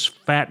 7 is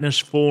fatness,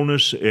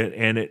 fullness,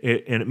 and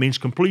it means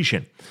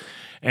completion.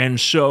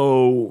 And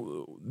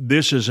so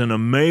this is an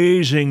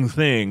amazing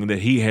thing that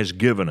he has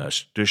given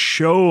us to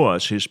show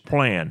us his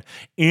plan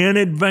in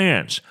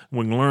advance.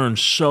 We can learn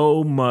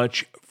so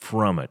much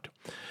from it.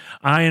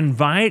 I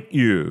invite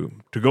you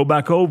to go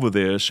back over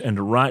this and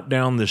to write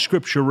down the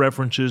scripture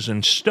references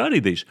and study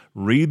these.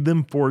 Read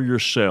them for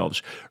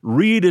yourselves.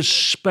 Read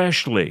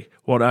especially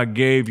what I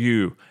gave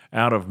you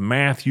out of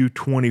Matthew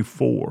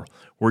 24,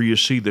 where you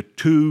see the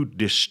 2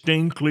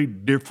 distinctly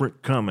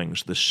different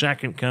comings, the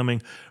second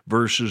coming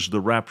versus the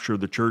rapture of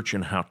the church,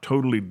 and how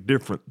totally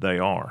different they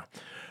are.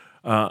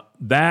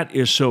 That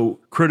is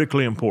so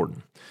critically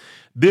important.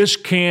 This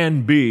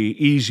can be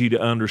easy to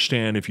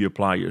understand if you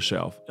apply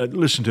yourself.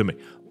 Listen to me.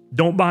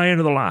 Don't buy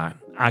into the lie.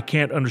 I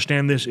can't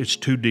understand this. It's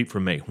too deep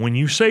for me. When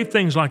you say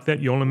things like that,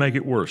 you only make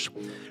it worse.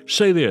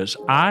 Say this: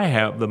 I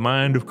have the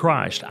mind of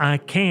Christ. I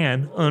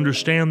can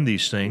understand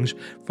these things.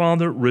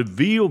 Father,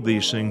 reveal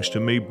these things to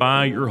me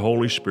by your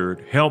Holy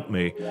Spirit. Help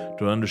me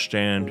to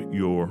understand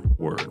your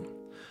word.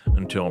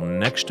 Until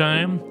next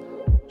time,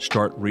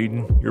 start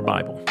reading your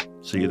Bible.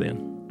 See you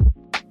then.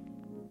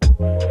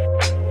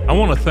 I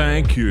want to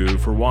thank you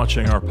for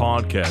watching our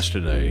podcast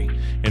today.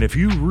 And if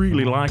you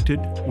really liked it,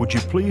 would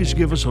you please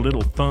give us a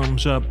little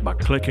thumbs up by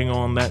clicking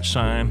on that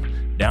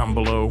sign down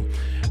below?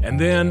 And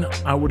then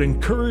I would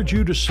encourage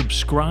you to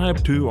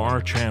subscribe to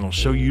our channel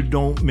so you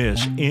don't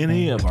miss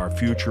any of our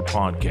future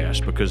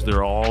podcasts, because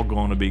they're all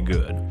going to be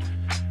good.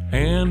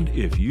 And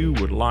if you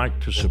would like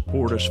to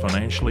support us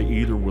financially,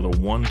 either with a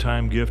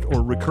one-time gift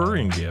or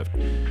recurring gift,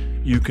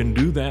 you can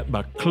do that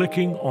by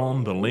clicking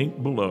on the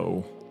link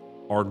below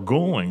or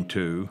going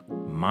to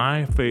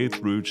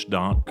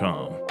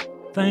myfaithroots.com.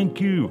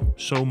 Thank you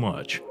so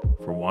much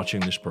for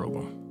watching this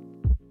program.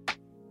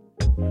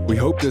 We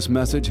hope this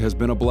message has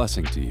been a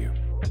blessing to you.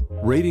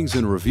 Ratings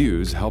and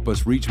reviews help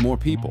us reach more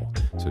people,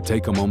 so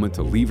take a moment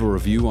to leave a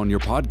review on your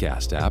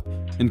podcast app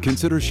and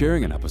consider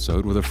sharing an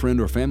episode with a friend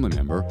or family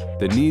member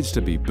that needs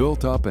to be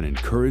built up and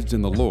encouraged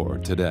in the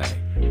Lord today.